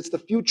glorious, and it's the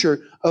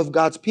future of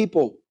God's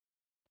people.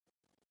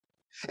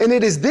 And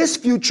it is this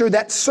future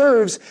that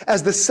serves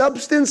as the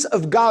substance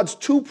of God's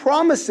two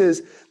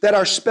promises that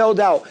are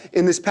spelled out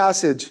in this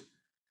passage,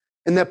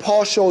 and that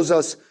Paul shows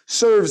us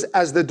serves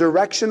as the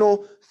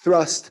directional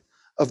thrust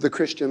of the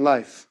Christian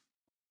life.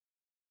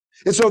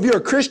 And so if you're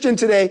a Christian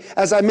today,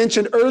 as I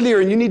mentioned earlier,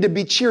 and you need to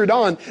be cheered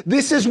on,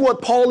 this is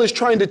what Paul is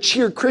trying to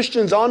cheer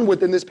Christians on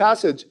with in this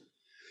passage.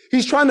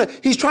 He's trying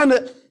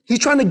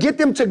to get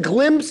them to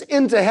glimpse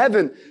into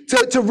heaven,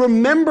 to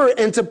remember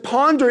and to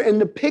ponder and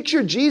to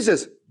picture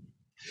Jesus,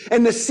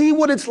 and to see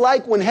what it's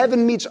like when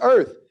heaven meets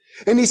earth.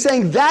 And he's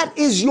saying that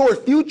is your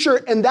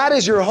future and that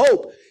is your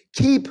hope.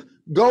 Keep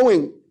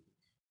going.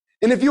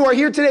 And if you are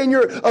here today and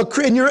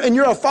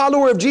you're a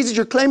follower of Jesus,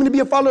 you're claiming to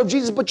be a follower of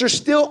Jesus, but you're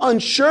still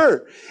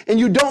unsure and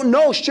you don't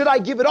know, should I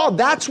give it all?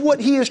 That's what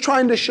he is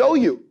trying to show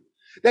you.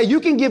 That you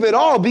can give it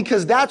all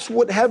because that's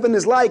what heaven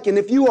is like. And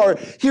if you are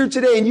here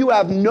today and you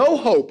have no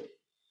hope,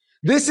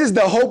 this is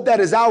the hope that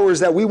is ours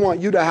that we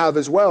want you to have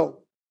as well.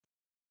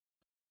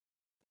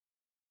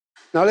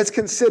 Now let's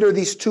consider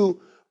these two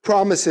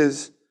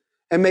promises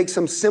and make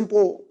some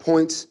simple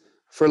points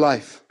for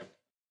life.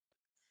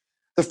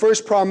 The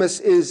first promise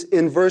is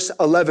in verse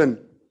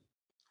 11.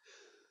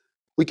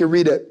 We can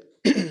read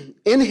it.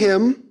 In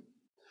him,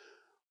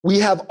 we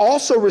have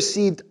also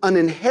received an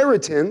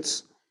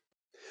inheritance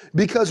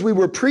because we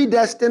were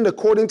predestined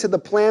according to the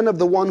plan of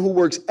the one who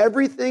works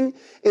everything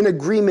in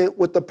agreement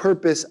with the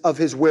purpose of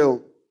his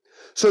will,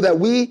 so that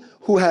we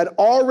who had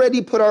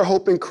already put our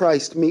hope in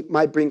Christ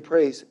might bring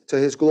praise to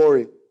his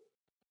glory.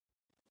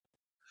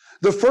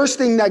 The first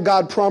thing that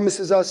God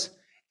promises us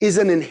is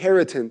an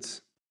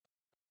inheritance.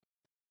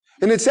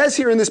 And it says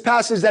here in this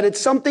passage that it's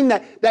something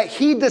that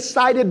he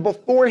decided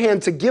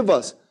beforehand to give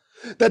us.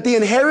 That the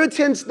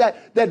inheritance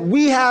that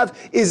we have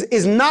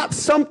is not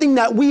something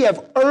that we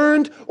have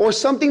earned or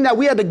something that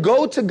we had to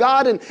go to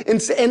God and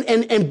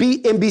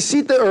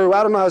beseech the, or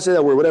I don't know how to say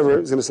that word, whatever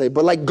it's going to say,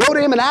 but like go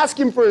to him and ask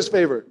him for his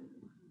favor.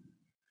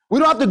 We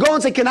don't have to go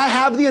and say, can I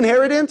have the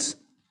inheritance?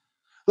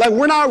 Like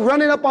we're not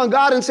running up on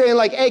God and saying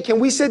like, hey, can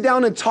we sit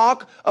down and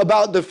talk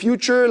about the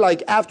future?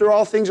 Like after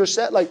all things are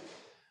set, like,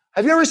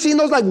 have you ever seen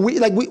those?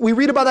 We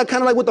read about that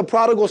kind of like with the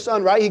prodigal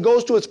son, right? He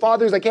goes to his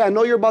father. He's like, hey, I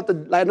know you're going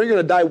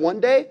to die one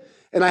day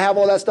and I have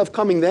all that stuff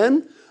coming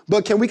then,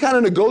 but can we kind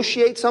of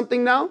negotiate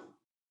something now?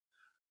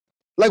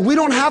 Like we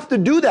don't have to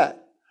do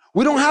that.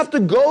 We don't have to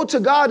go to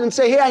God and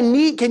say,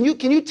 hey, can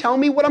you tell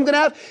me what I'm going to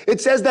have?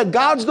 It says that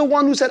God's the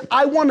one who said,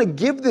 I want to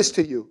give this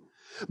to you.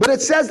 But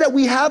it says that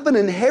we have an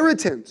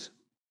inheritance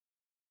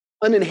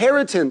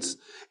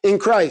in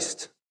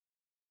Christ.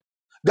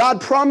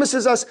 God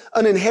promises us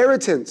an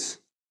inheritance.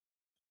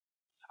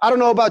 I don't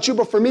know about you,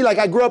 but for me, like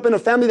I grew up in a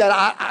family that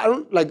I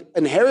don't like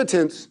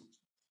inheritance.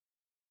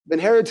 I've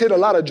inherited a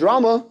lot of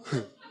drama.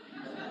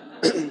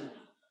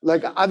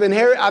 Like I've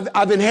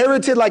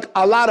inherited like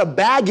a lot of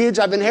baggage.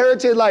 I've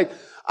inherited like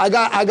I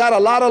got a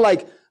lot of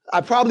like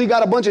I probably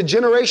got a bunch of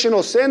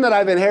generational sin that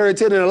I've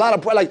inherited and a lot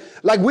of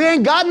like we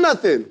ain't got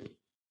nothing.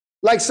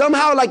 Like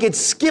somehow like it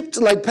skipped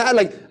like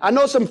I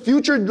know some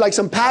future like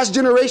some past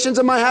generations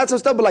in my had some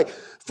stuff, but like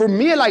for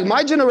me like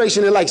my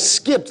generation it like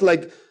skipped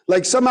like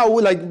somehow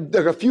like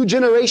a few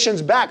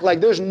generations back,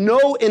 like there's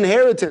no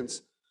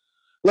inheritance.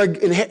 Like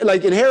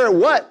inherit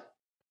what?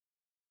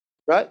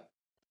 Right?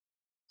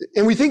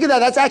 And we think of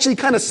that's actually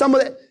kind of some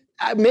of it.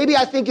 Maybe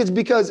I think it's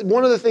because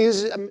one of the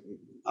things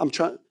I'm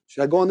trying,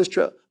 should I go on this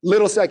trail?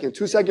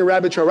 2-second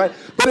rabbit trail, right?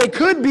 But it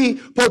could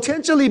be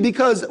potentially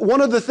because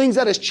one of the things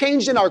that has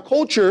changed in our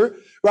culture,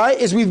 right,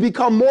 is we've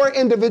become more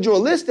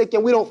individualistic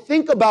and we don't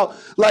think about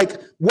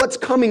like what's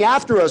coming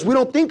after us. We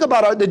don't think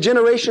about the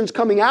generations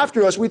coming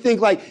after us. We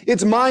think like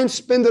it's mine,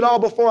 spend it all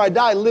before I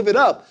die, live it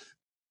up,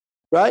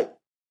 right?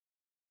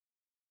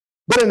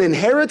 But an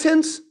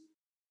inheritance,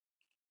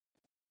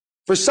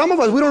 for some of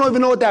us, we don't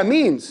even know what that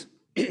means.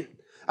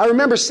 I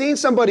remember seeing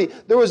somebody,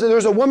 there was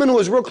a woman who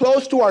was real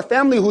close to our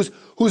family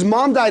whose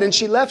mom died and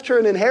she left her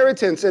an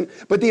inheritance.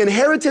 But the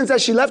inheritance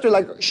that she left her,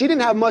 like she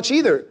didn't have much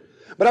either.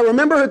 But I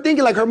remember her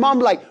thinking like her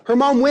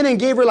mom went and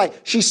gave her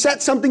like, she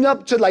set something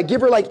up to like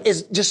give her like,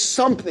 is just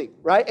something,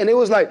 right? And it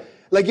was like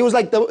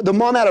the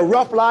mom had a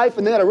rough life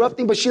and they had a rough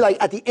thing, but she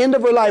like at the end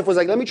of her life was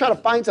like, let me try to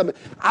find something.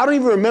 I don't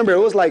even remember. It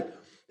was like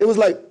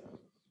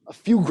a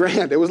few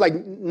grand. It was like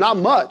not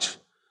much.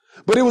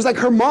 But it was like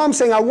her mom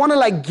saying, I want to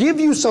like give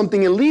you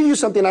something and leave you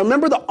something. I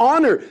remember the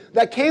honor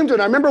that came to it.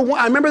 I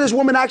remember this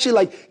woman actually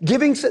like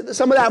giving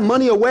some of that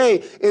money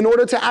away in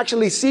order to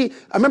actually see.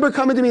 I remember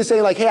coming to me and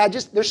saying like, hey,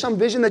 there's some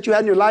vision that you had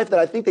in your life that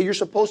I think that you're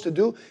supposed to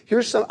do.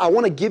 I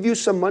want to give you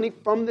some money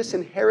from this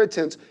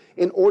inheritance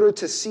in order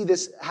to see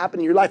this happen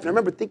in your life. And I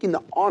remember thinking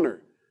the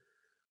honor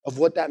of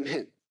what that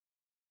meant.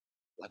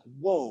 Like,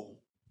 whoa.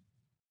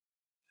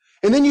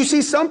 And then you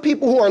see some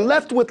people who are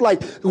left with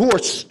who are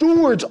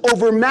stewards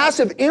over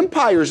massive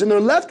empires, and they're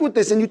left with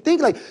this, and you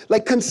think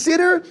like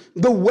consider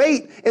the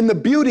weight and the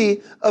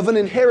beauty of an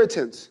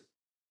inheritance.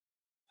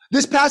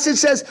 This passage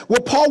says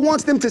what Paul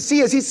wants them to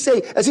see as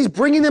he's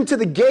bringing them to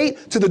the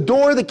gate, to the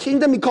door of the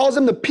kingdom, he calls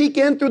them to peek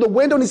in through the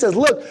window, and he says,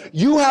 look,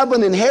 you have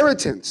an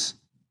inheritance.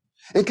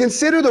 And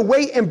consider the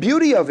weight and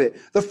beauty of it.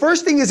 The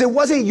first thing is it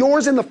wasn't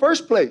yours in the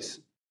first place.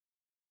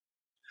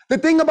 The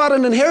thing about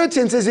an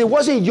inheritance is it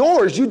wasn't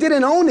yours. You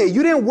didn't own it.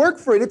 You didn't work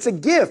for it. It's a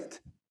gift.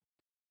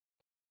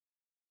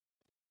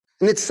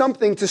 And it's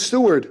something to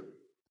steward.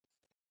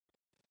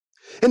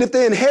 And if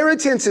the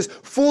inheritance is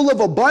full of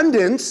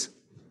abundance,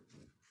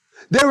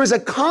 there is a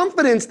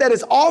confidence that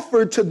is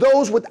offered to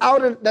those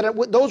without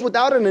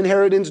an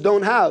inheritance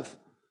don't have.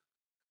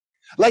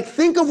 Like,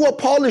 think of what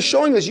Paul is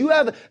showing us. You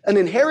have an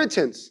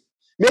inheritance.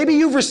 Maybe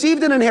you've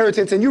received an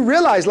inheritance and you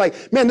realize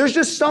like, man, there's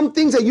just some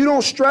things that you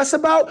don't stress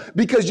about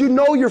because you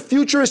know your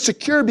future is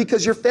secure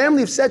because your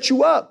family has set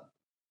you up.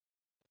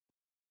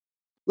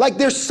 Like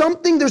there's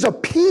a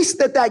peace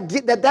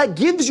that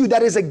gives you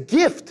that is a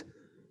gift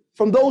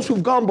from those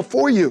who've gone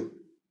before you.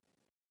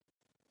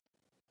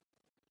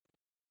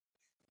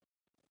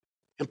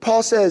 And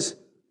Paul says,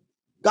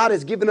 God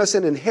has given us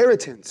an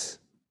inheritance.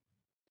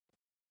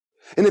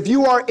 And if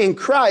you are in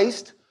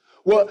Christ,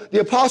 what the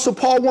Apostle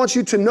Paul wants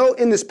you to know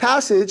in this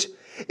passage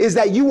is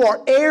that you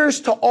are heirs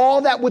to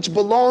all that which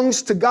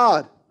belongs to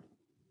God.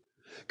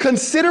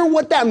 Consider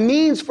what that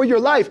means for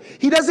your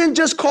life. He doesn't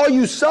just call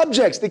you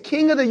subjects. The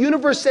King of the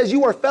universe says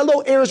you are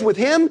fellow heirs with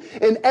him,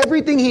 and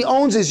everything he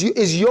owns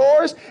is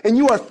yours, and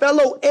you are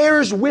fellow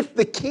heirs with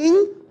the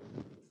King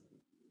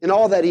and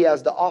all that he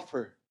has to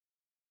offer.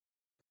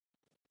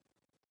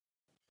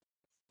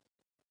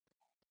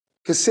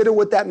 Consider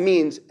what that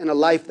means in a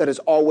life that is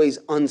always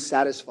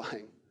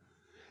unsatisfying.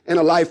 In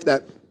a life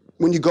that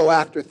when you go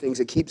after things,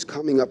 it keeps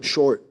coming up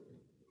short.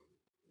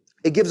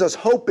 It gives us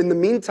hope in the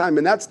meantime,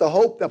 and that's the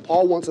hope that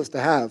Paul wants us to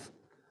have.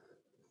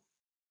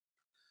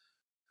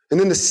 And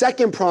then the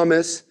second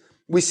promise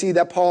we see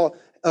that Paul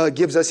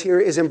gives us here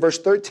is in verse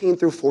 13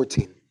 through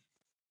 14.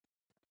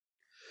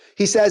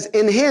 He says,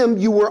 in him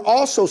you were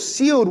also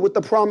sealed with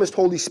the promised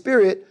Holy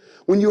Spirit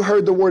when you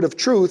heard the word of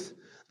truth,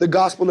 the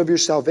gospel of your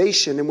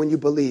salvation, and when you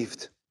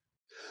believed.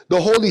 The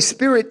Holy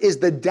Spirit is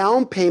the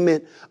down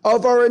payment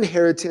of our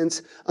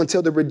inheritance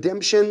until the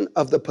redemption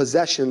of the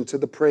possession to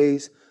the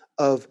praise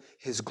of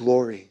his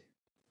glory.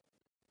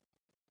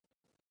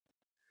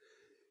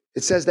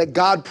 It says that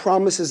God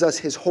promises us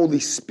his Holy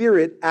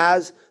Spirit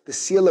as the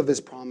seal of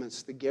his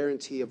promise, the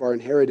guarantee of our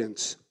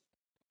inheritance.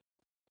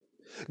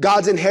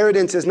 God's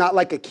inheritance is not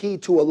like a key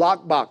to a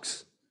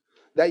lockbox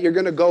that you're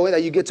going to go,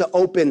 that you get to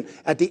open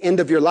at the end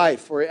of your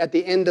life or at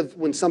the end of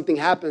when something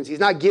happens. He's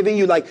not giving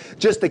you like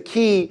just a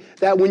key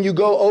that when you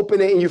go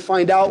open it and you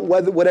find out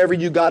whatever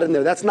you got in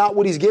there. That's not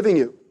what he's giving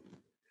you.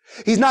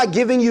 He's not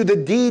giving you the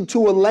deed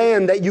to a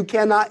land that you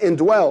cannot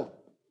indwell.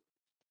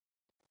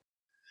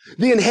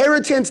 The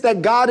inheritance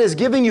that God is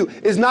giving you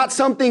is not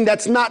something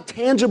that's not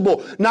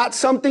tangible, not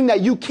something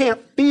that you can't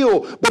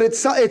feel, but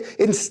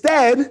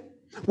instead,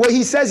 what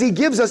he says he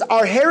gives us,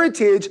 our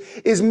heritage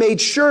is made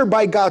sure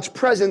by God's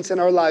presence in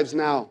our lives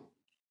now.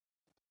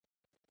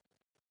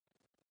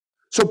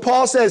 So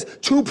Paul says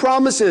two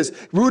promises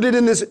rooted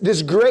in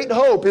this great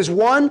hope is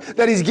one,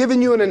 that he's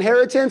given you an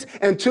inheritance,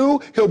 and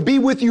two, he'll be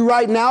with you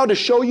right now to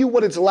show you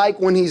what it's like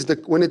when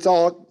it's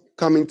all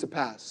coming to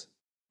pass.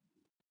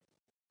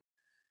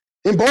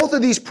 In both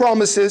of these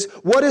promises,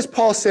 what is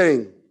Paul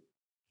saying?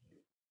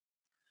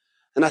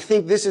 And I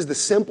think this is the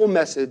simple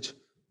message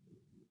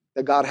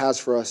that God has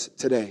for us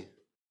today.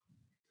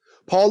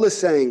 Paul is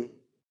saying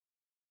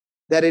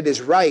that it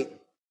is right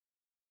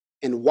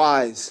and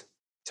wise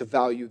to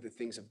value the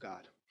things of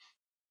God.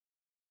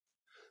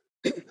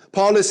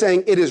 Paul is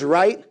saying it is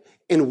right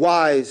and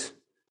wise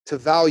to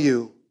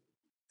value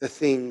the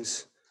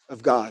things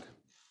of God.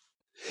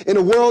 In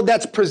a world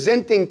that's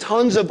presenting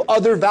tons of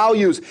other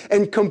values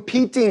and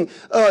competing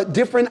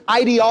different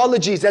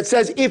ideologies that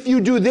says, if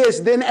you do this,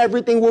 then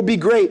everything will be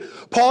great.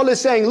 Paul is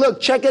saying, look,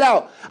 check it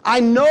out. I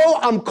know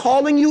I'm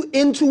calling you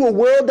into a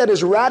world that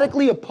is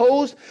radically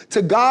opposed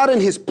to God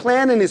and his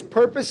plan and his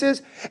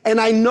purposes. And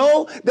I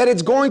know that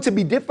it's going to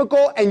be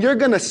difficult and you're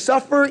going to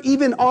suffer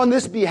even on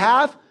this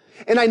behalf.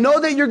 And I know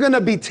that you're going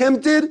to be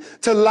tempted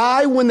to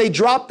lie when they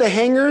drop the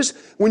hangers,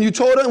 when you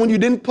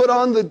didn't put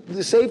on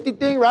the safety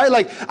thing, right?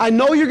 Like, I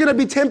know you're going to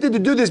be tempted to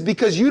do this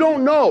because you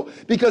don't know.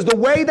 Because the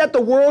way that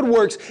the world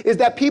works is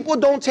that people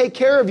don't take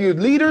care of you.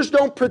 Leaders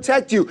don't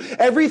protect you.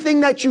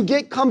 Everything that you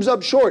get comes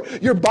up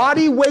short. Your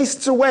body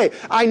wastes away.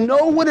 I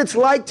know what it's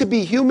like to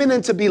be human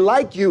and to be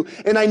like you.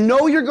 And I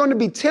know you're going to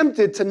be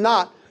tempted to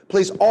not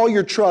place all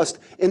your trust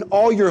and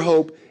all your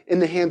hope in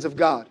the hands of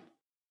God.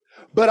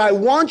 But I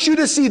want you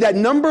to see that,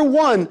 number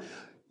one,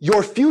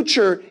 your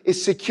future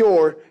is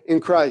secure in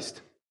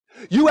Christ.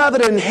 You have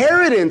an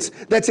inheritance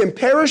that's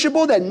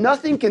imperishable, that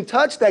nothing can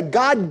touch, that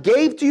God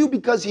gave to you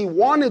because He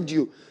wanted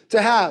you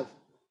to have.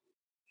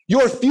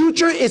 Your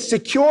future is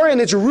secure and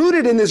it's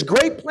rooted in this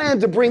great plan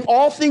to bring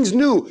all things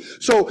new.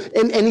 So,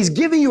 and He's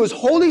giving you His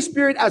Holy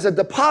Spirit as a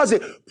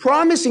deposit,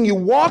 promising you,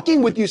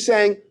 walking with you,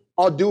 saying,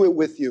 I'll do it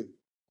with you.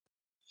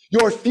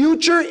 Your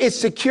future is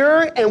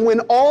secure, and when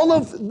all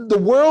of the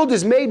world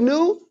is made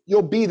new,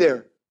 you'll be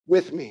there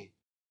with me.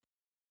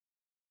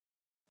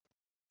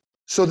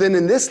 So then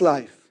in this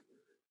life,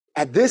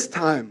 at this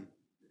time,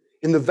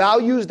 in the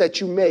values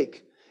that you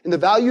make, in the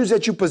values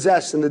that you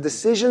possess, in the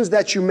decisions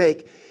that you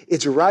make,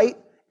 it's right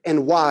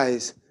and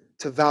wise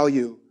to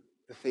value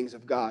the things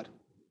of God.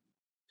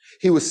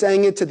 He was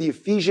saying it to the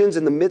Ephesians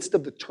in the midst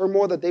of the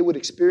turmoil that they would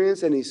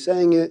experience, and He's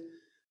saying it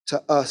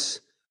to us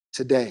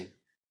today.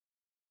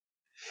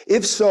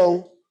 If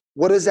so,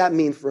 what does that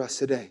mean for us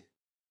today?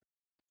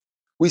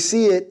 We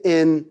see it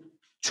in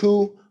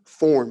two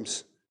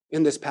forms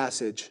in this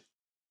passage.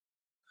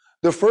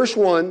 The first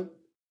one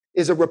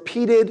is a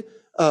repeated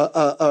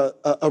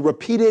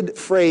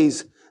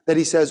phrase that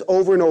he says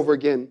over and over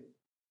again.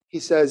 He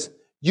says,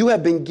 you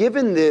have been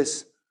given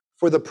this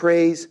for the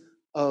praise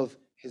of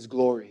His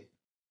glory.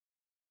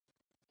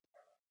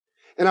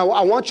 And I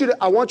want you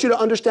to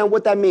understand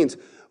what that means.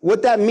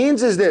 What that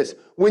means is this.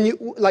 When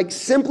you, like,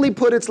 simply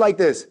put, it's like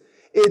this.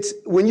 It's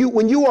when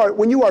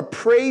you are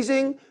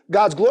praising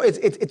God's glory,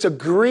 it's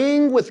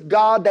agreeing with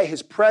God that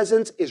His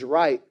presence is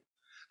right.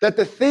 That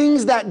the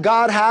things that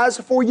God has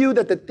for you,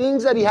 that the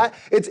things that He has,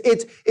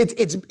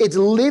 it's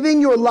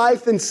living your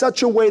life in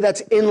such a way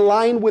that's in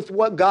line with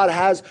what God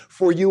has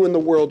for you in the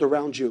world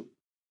around you.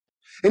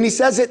 And He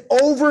says it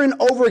over and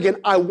over again.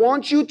 I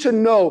want you to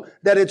know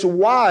that it's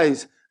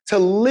wise to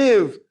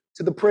live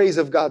to the praise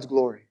of God's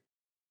glory.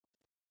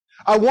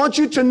 I want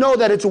you to know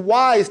that it's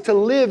wise to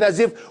live as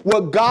if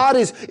what God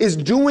is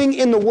doing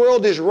in the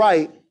world is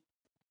right.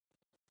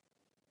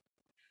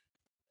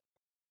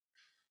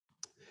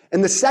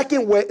 And the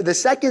second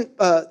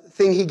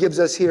thing he gives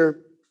us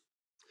here,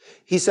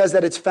 he says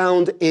that it's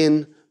found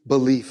in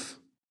belief.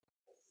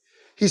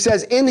 He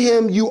says, in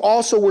Him you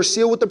also were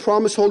sealed with the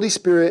promised Holy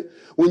Spirit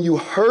when you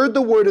heard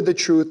the word of the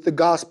truth, the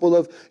gospel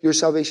of your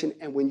salvation,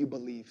 and when you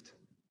believed.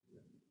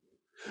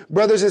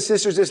 Brothers and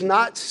sisters, it's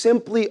not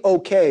simply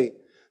okay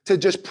to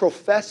just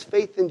profess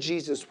faith in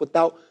Jesus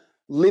without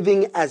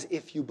living as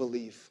if you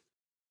believe.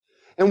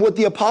 And what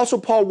the Apostle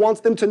Paul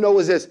wants them to know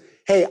is this: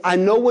 hey, I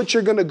know what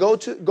you're going to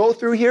go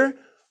through here,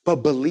 but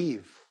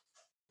believe.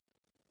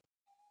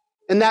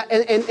 And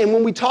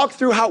when we talk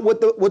through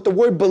what the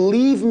word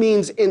believe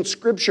means in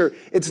Scripture,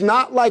 it's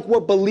not like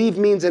what believe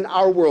means in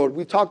our world.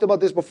 We've talked about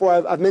this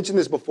before. I've mentioned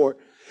this before.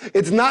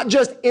 It's not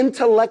just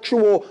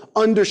intellectual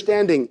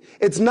understanding.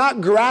 It's not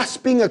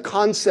grasping a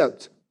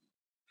concept.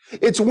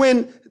 It's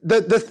when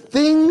the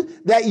thing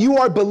that you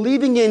are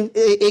believing in,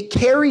 it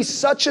carries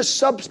such a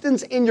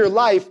substance in your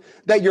life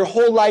that your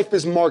whole life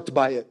is marked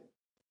by it.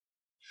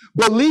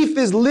 Belief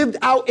is lived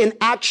out in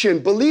action.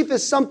 Belief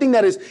is something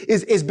that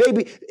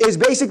is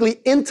basically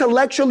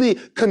intellectually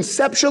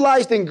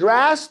conceptualized and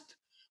grasped,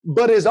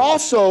 but is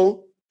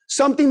also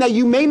something that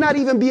you may not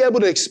even be able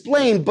to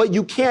explain, but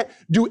you can't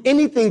do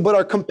anything but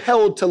are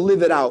compelled to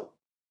live it out.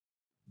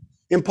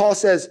 And Paul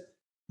says,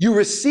 you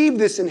receive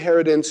this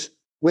inheritance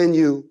when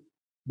you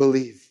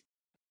believe.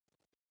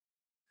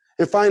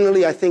 And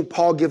finally, I think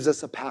Paul gives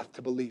us a path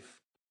to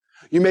belief.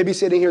 You may be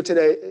sitting here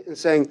today and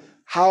saying,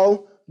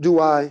 how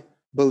do I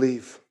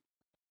believe?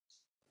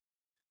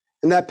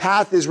 And that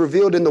path is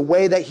revealed in the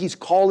way that he's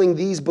calling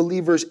these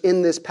believers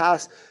in this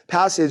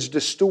passage to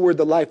steward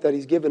the life that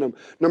he's given them.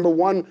 Number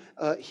one,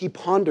 he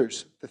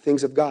ponders the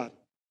things of God.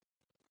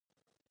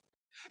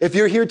 If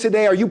you're here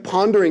today, are you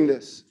pondering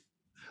this?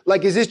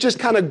 Like, is this just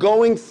kind of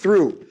going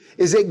through?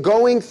 Is it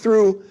going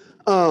through,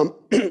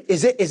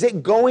 is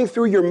it going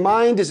through your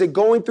mind? Is it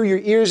going through your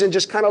ears and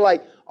just kind of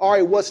like, all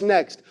right, what's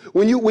next?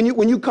 When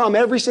you come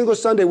every single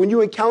Sunday, when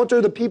you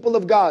encounter the people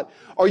of God,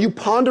 are you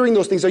pondering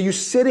those things? Are you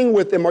sitting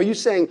with them? Are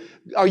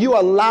you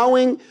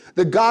allowing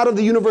the God of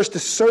the universe to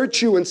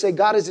search you and say,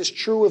 God, is this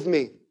true of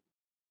me?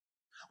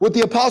 What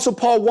the Apostle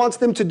Paul wants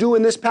them to do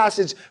in this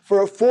passage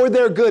for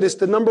their good is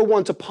to, number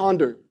one, to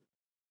ponder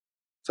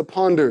the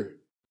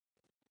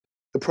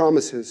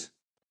promises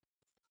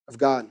of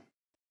God.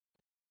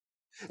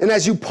 And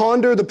as you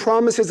ponder the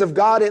promises of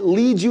God, it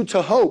leads you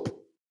to hope.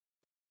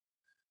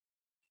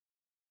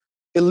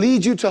 It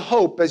leads you to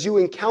hope as you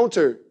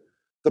encounter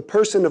the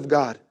person of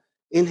God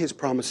in his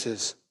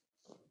promises.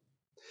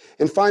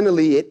 And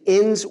finally, it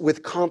ends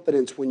with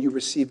confidence when you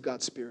receive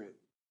God's Spirit.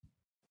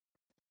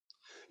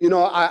 You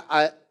know,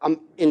 I'm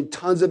in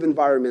tons of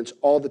environments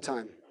all the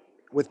time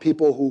with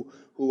people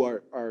who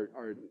are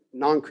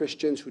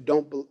non-Christians, who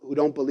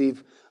don't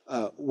believe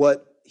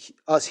what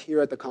us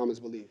here at the Commons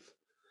believe.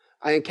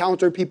 I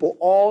encounter people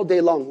all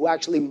day long who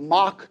actually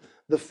mock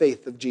the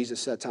faith of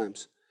Jesus at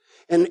times,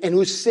 and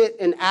who sit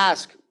and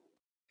ask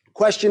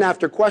question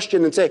after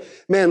question and say,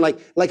 man,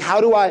 like how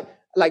do I,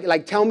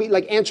 tell me,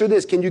 answer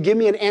this. Can you give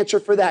me an answer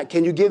for that?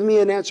 Can you give me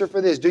an answer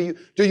for this? Do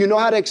you know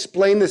how to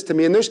explain this to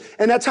me?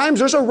 And at times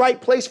there's a right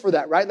place for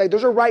that, right? Like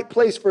there's a right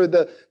place for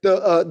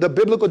the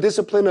biblical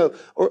discipline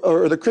of,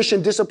 or the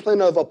Christian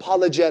discipline of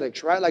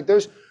apologetics, right? Like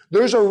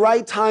there's a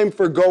right time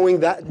for going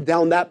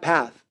down that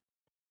path.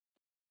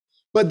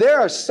 But there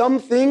are some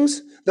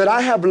things that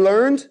I have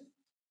learned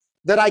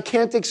that I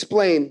can't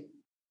explain.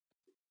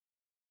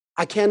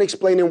 I can't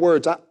explain in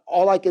words.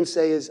 All I can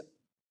say is,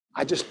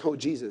 I just know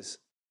Jesus,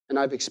 and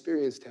I've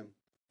experienced him.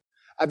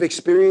 I've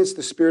experienced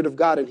the Spirit of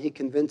God, and he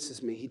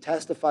convinces me. He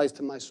testifies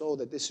to my soul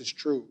that this is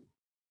true.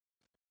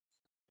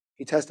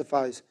 He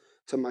testifies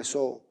to my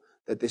soul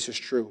that this is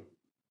true.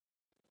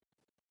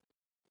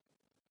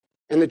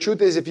 And the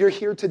truth is, if you're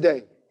here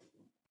today,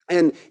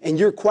 and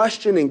you're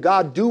questioning,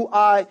 God, do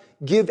I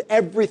give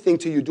everything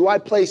to you? Do I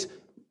place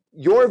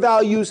your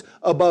values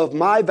above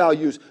my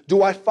values?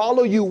 Do I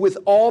follow you with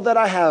all that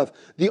I have?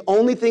 The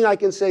only thing I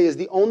can say is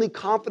the only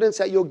confidence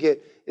that you'll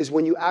get is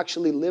when you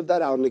actually live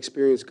that out and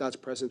experience God's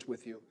presence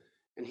with you.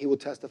 And he will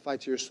testify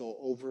to your soul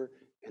over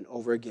and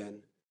over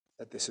again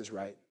that this is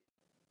right.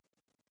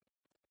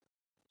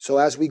 So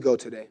as we go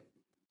today,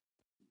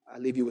 I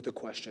leave you with a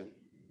question.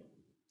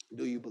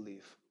 Do you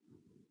believe?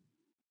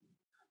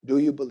 Do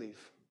you believe?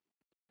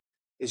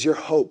 Is your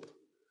hope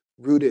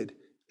rooted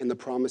in the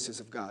promises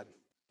of God?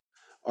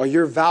 Are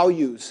your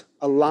values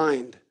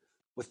aligned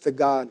with the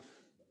God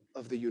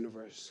of the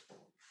universe?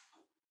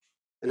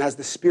 And has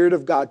the Spirit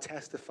of God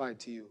testified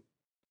to you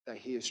that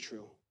he is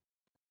true?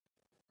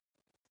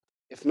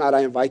 If not,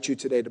 I invite you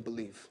today to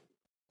believe.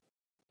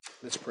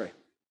 Let's pray.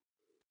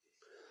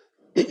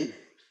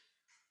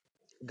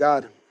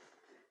 God,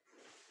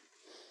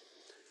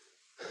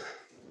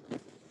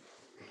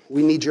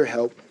 we need your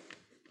help.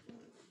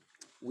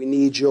 We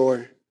need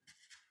your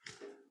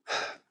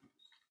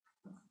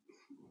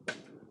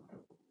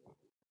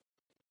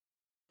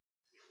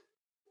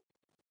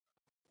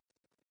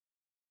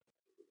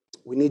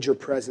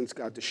presence,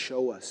 God, to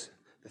show us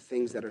the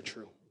things that are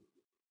true.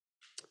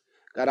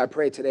 God, I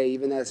pray today,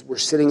 even as we're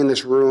sitting in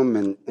this room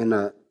and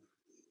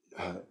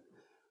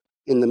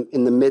in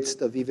the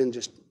midst of even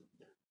just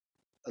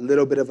a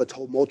little bit of a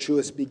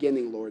tumultuous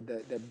beginning, Lord,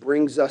 that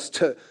brings us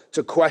to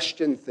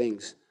question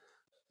things.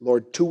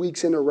 Lord, 2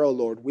 weeks in a row,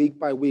 Lord, week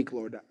by week,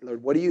 Lord,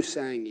 what are you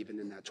saying even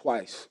in that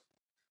twice?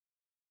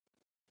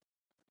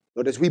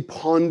 Lord, as we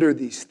ponder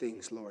these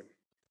things, Lord,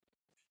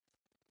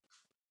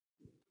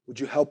 would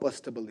you help us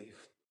to believe?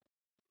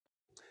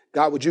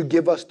 God, would you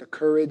give us the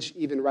courage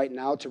even right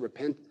now to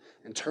repent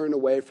and turn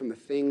away from the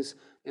things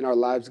in our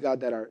lives, God,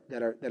 that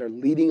are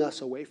leading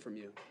us away from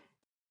you?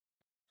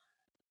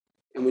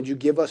 And would you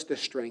give us the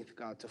strength,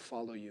 God, to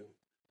follow you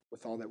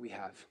with all that we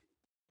have?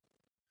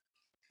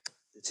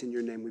 It's in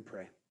your name we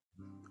pray.